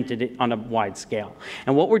implemented it on a wide scale.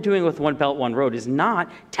 And what we're doing with One Belt, One Road is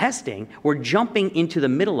not testing. We're jumping into the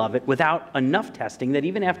middle of it without enough testing that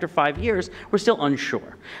even after 5 years, we're still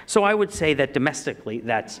unsure. So I would say that domestically,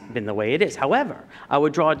 that's been the way it is. However, I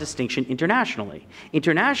would draw a distinction internationally.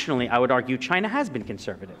 Internationally, I would argue China has been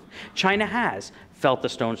conservative. China has felt the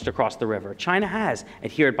stones to cross the river. China has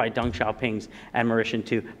adhered by Deng Xiaoping's admiration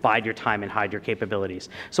to bide your time and hide your capabilities.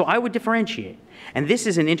 So I would differentiate. And this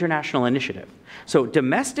is an international initiative. So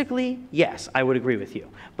domestically, yes, I would agree with you.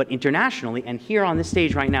 But internationally, and here on this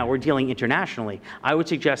stage right now, we're dealing internationally, I would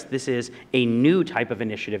suggest this is a new type of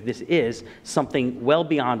initiative. This is something well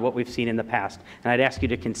beyond what we've seen in the past. And I'd ask you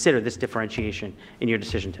to consider this differentiation in your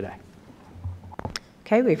decision today.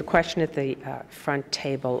 Okay, we have a question at the front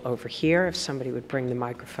table over here, if somebody would bring the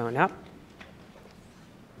microphone up.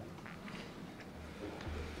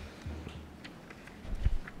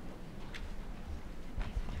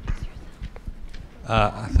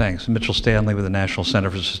 Thanks. Mitchell Stanley with the National Center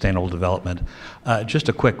for Sustainable Development. Just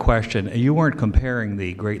a quick question. You weren't comparing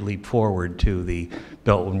the Great Leap Forward to the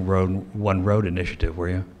Belt and One Road initiative, were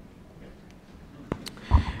you?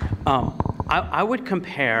 I would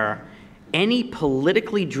compare any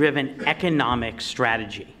politically driven economic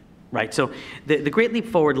strategy, right? So the Great Leap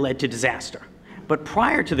Forward led to disaster. But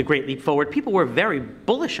prior to the Great Leap Forward, people were very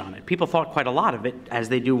bullish on it. People thought quite a lot of it, as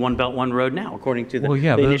they do One Belt, One Road now, according to the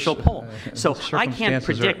initial poll. So I can't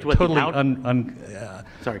predict what totally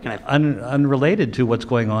unrelated to what's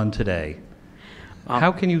going on today.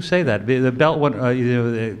 How can you say that? The Belt One,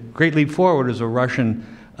 the Great Leap Forward is a Russian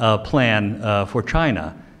plan for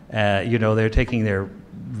China. They're taking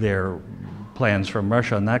their plans from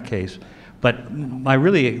Russia in that case. But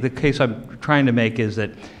the case I'm trying to make is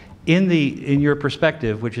that in your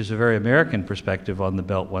perspective, which is a very American perspective on the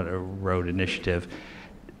Belt One Road initiative,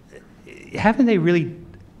 haven't they really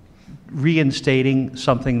reinstating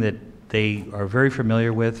something that they are very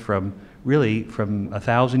familiar with from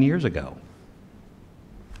 1,000 years ago?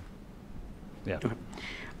 Yeah.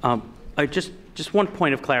 Just one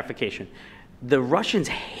point of clarification. The Russians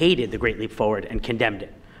hated the Great Leap Forward and condemned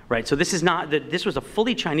it. Right, so this was a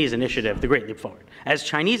fully Chinese initiative, the Great Leap Forward, as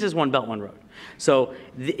Chinese as One Belt, One Road. So,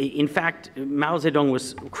 in fact, Mao Zedong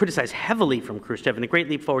was criticized heavily from Khrushchev, and the Great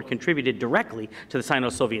Leap Forward contributed directly to the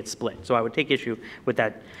Sino-Soviet split. So I would take issue with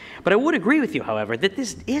that. But I would agree with you, however, that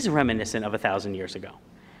this is reminiscent of 1,000 years ago.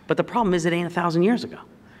 But the problem is it ain't 1,000 years ago.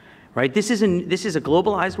 Right? This is a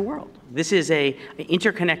globalized world. This is an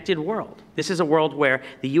interconnected world. This is a world where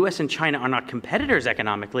the U.S. and China are not competitors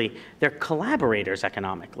economically; they're collaborators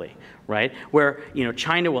economically. Right? Where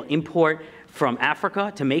China will import from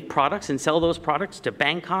Africa to make products and sell those products to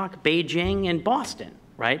Bangkok, Beijing, and Boston.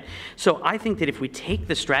 Right? So I think that if we take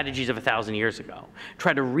the strategies of 1,000 years ago,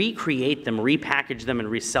 try to recreate them, repackage them, and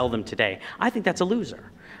resell them today, I think that's a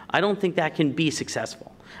loser. I don't think that can be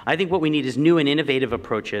successful. I think what we need is new and innovative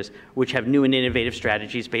approaches which have new and innovative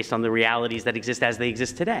strategies based on the realities that exist as they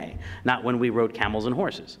exist today, not when we rode camels and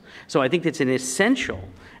horses. So I think that's an essential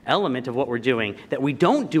element of what we're doing, that we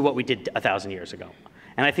don't do what we did 1,000 years ago.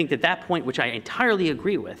 And I think that that point, which I entirely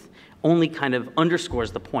agree with, only kind of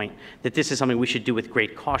underscores the point that this is something we should do with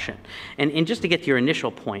great caution. And just to get to your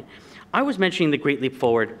initial point, I was mentioning the Great Leap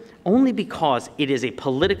Forward only because it is a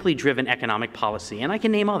politically driven economic policy, and I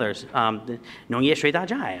can name others. Nongye Shui Da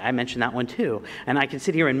Zhai, I mentioned that one too, and I can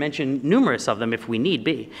sit here and mention numerous of them if we need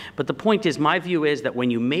be. But the point is, my view is that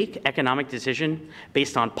when you make economic decision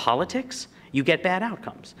based on politics, you get bad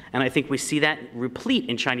outcomes. And I think we see that replete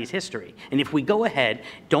in Chinese history. And if we go ahead,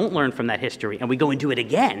 don't learn from that history, and we go and do it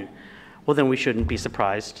again, well, then we shouldn't be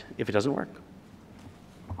surprised if it doesn't work.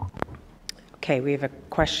 Okay, we have a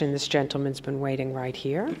question. This gentleman's been waiting right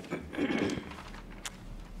here.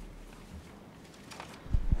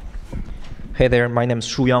 Hey there, my name is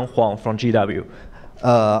Shuyang Huang from GW.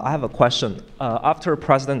 I have a question. After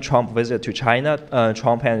President Trump visit to China,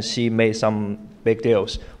 Trump and Xi made some big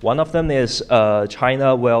deals. One of them is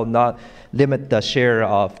China will not limit the share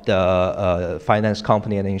of the finance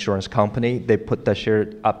company and insurance company. They put the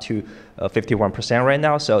share up to 51% right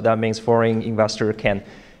now, so that means foreign investor can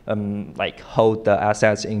hold the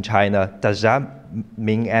assets in China. Does that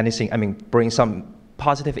mean anything? I mean, bring some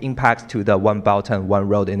positive impact to the One Belt and One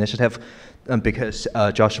Road initiative? Because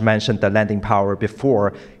Josh mentioned the lending power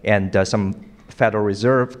before and some Federal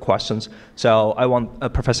Reserve questions. So I want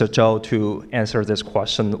Professor Zhou to answer this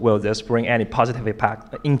question. Will this bring any positive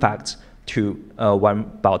impacts to One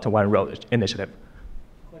Belt and One Road initiative?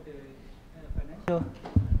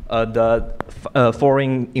 The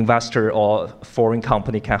foreign investor or foreign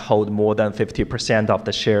company can hold more than 50% of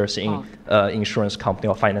the shares in insurance company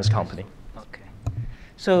or finance company. Okay.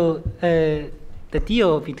 So the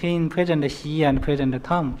deal between President Xi and President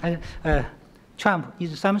Trump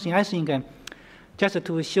is something I think just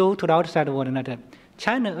to show to the outside world that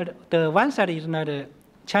China, the one side is not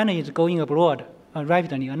China is going abroad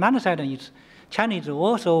rapidly. Another side is China is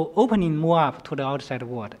also opening more up to the outside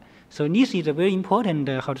world. So this is a very important,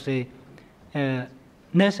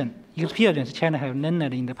 lesson, experience China has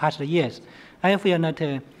learned in the past years. I feel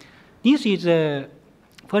that this is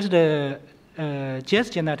first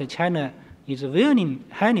gesture that China is willing,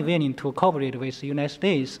 highly willing to cooperate with the United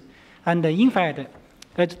States. And in fact,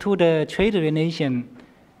 as to the trade relation,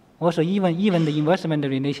 also even the investment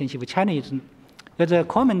relationship, China is, as a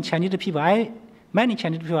common Chinese people, many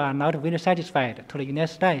Chinese people are not very satisfied to the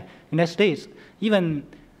United States. Even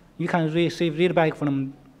you can read back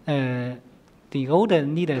from the older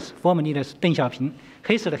leaders, former leaders, Deng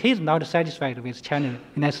Xiaoping. He's not satisfied with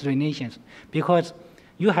China-United relations because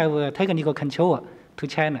you have technical control to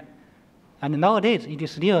China. And nowadays, it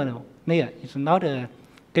is still there. It's not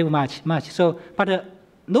give much. So, but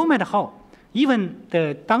no matter how, even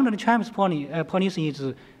the Donald Trump's policy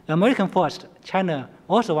is American first. China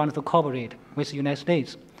also wants to cooperate with the United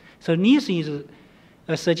States. So this is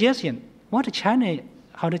a suggestion.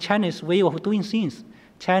 How the Chinese way of doing things,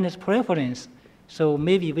 China's preference. So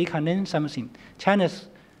maybe we can learn something. China's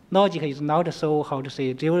logic is not so, how to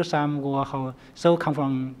say, zero-sum or how so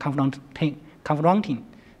confronting.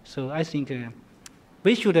 So I think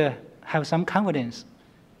we should have some confidence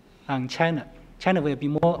on China. China will be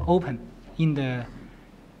more open in the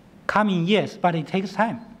coming years, but it takes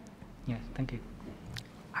time. Yes, thank you.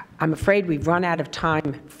 I'm afraid we've run out of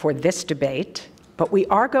time for this debate, but we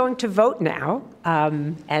are going to vote now.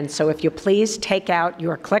 And so if you please take out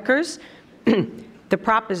your clickers. The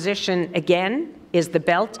proposition, again, is the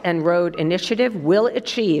Belt and Road Initiative will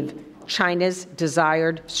achieve China's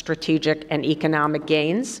desired strategic and economic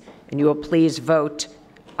gains. And you will please vote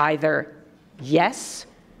either yes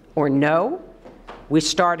or no. We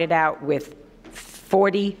started out with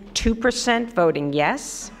 42% voting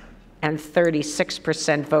yes and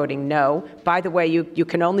 36% voting no. By the way, you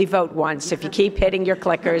can only vote once. If you keep hitting your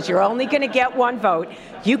clickers, you're only going to get one vote.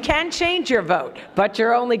 You can change your vote, but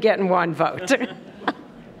you're only getting one vote.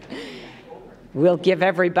 We'll give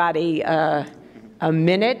everybody a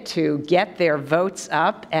minute to get their votes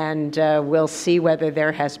up, and we'll see whether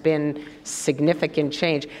there has been significant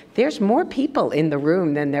change. There's more people in the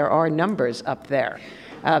room than there are numbers up there.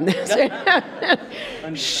 I'm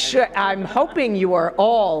hoping you are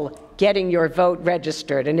all getting your vote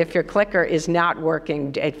registered, and if your clicker is not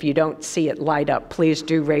working, if you don't see it light up, please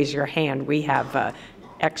do raise your hand. We have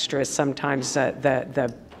extras sometimes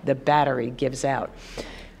the battery gives out.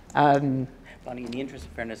 Bonnie, in the interest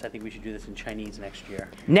of fairness, I think we should do this in Chinese next year.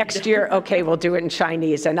 Next year, okay, we'll do it in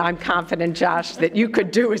Chinese, and I'm confident, Josh, that you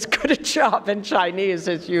could do as good a job in Chinese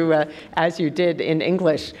as you did in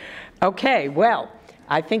English. Okay, well,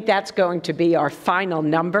 I think that's going to be our final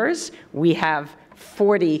numbers. We have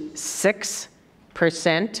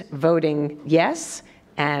 46% voting yes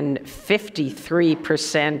and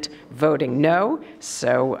 53% voting no.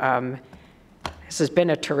 So this has been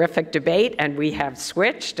a terrific debate, and we have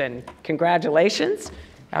switched, and congratulations.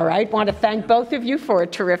 All right, want to thank both of you for a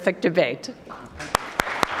terrific debate.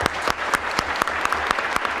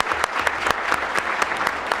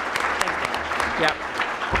 Yep.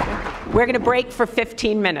 We're going to break for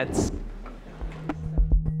 15 minutes.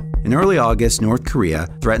 In early August, North Korea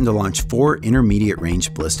threatened to launch 4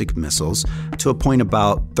 intermediate-range ballistic missiles to a point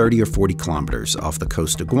about 30 or 40 kilometers off the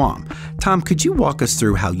coast of Guam. Tom, could you walk us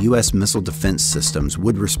through how U.S. missile defense systems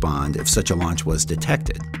would respond if such a launch was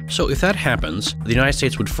detected? So if that happens, the United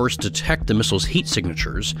States would first detect the missile's heat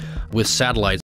signatures with satellites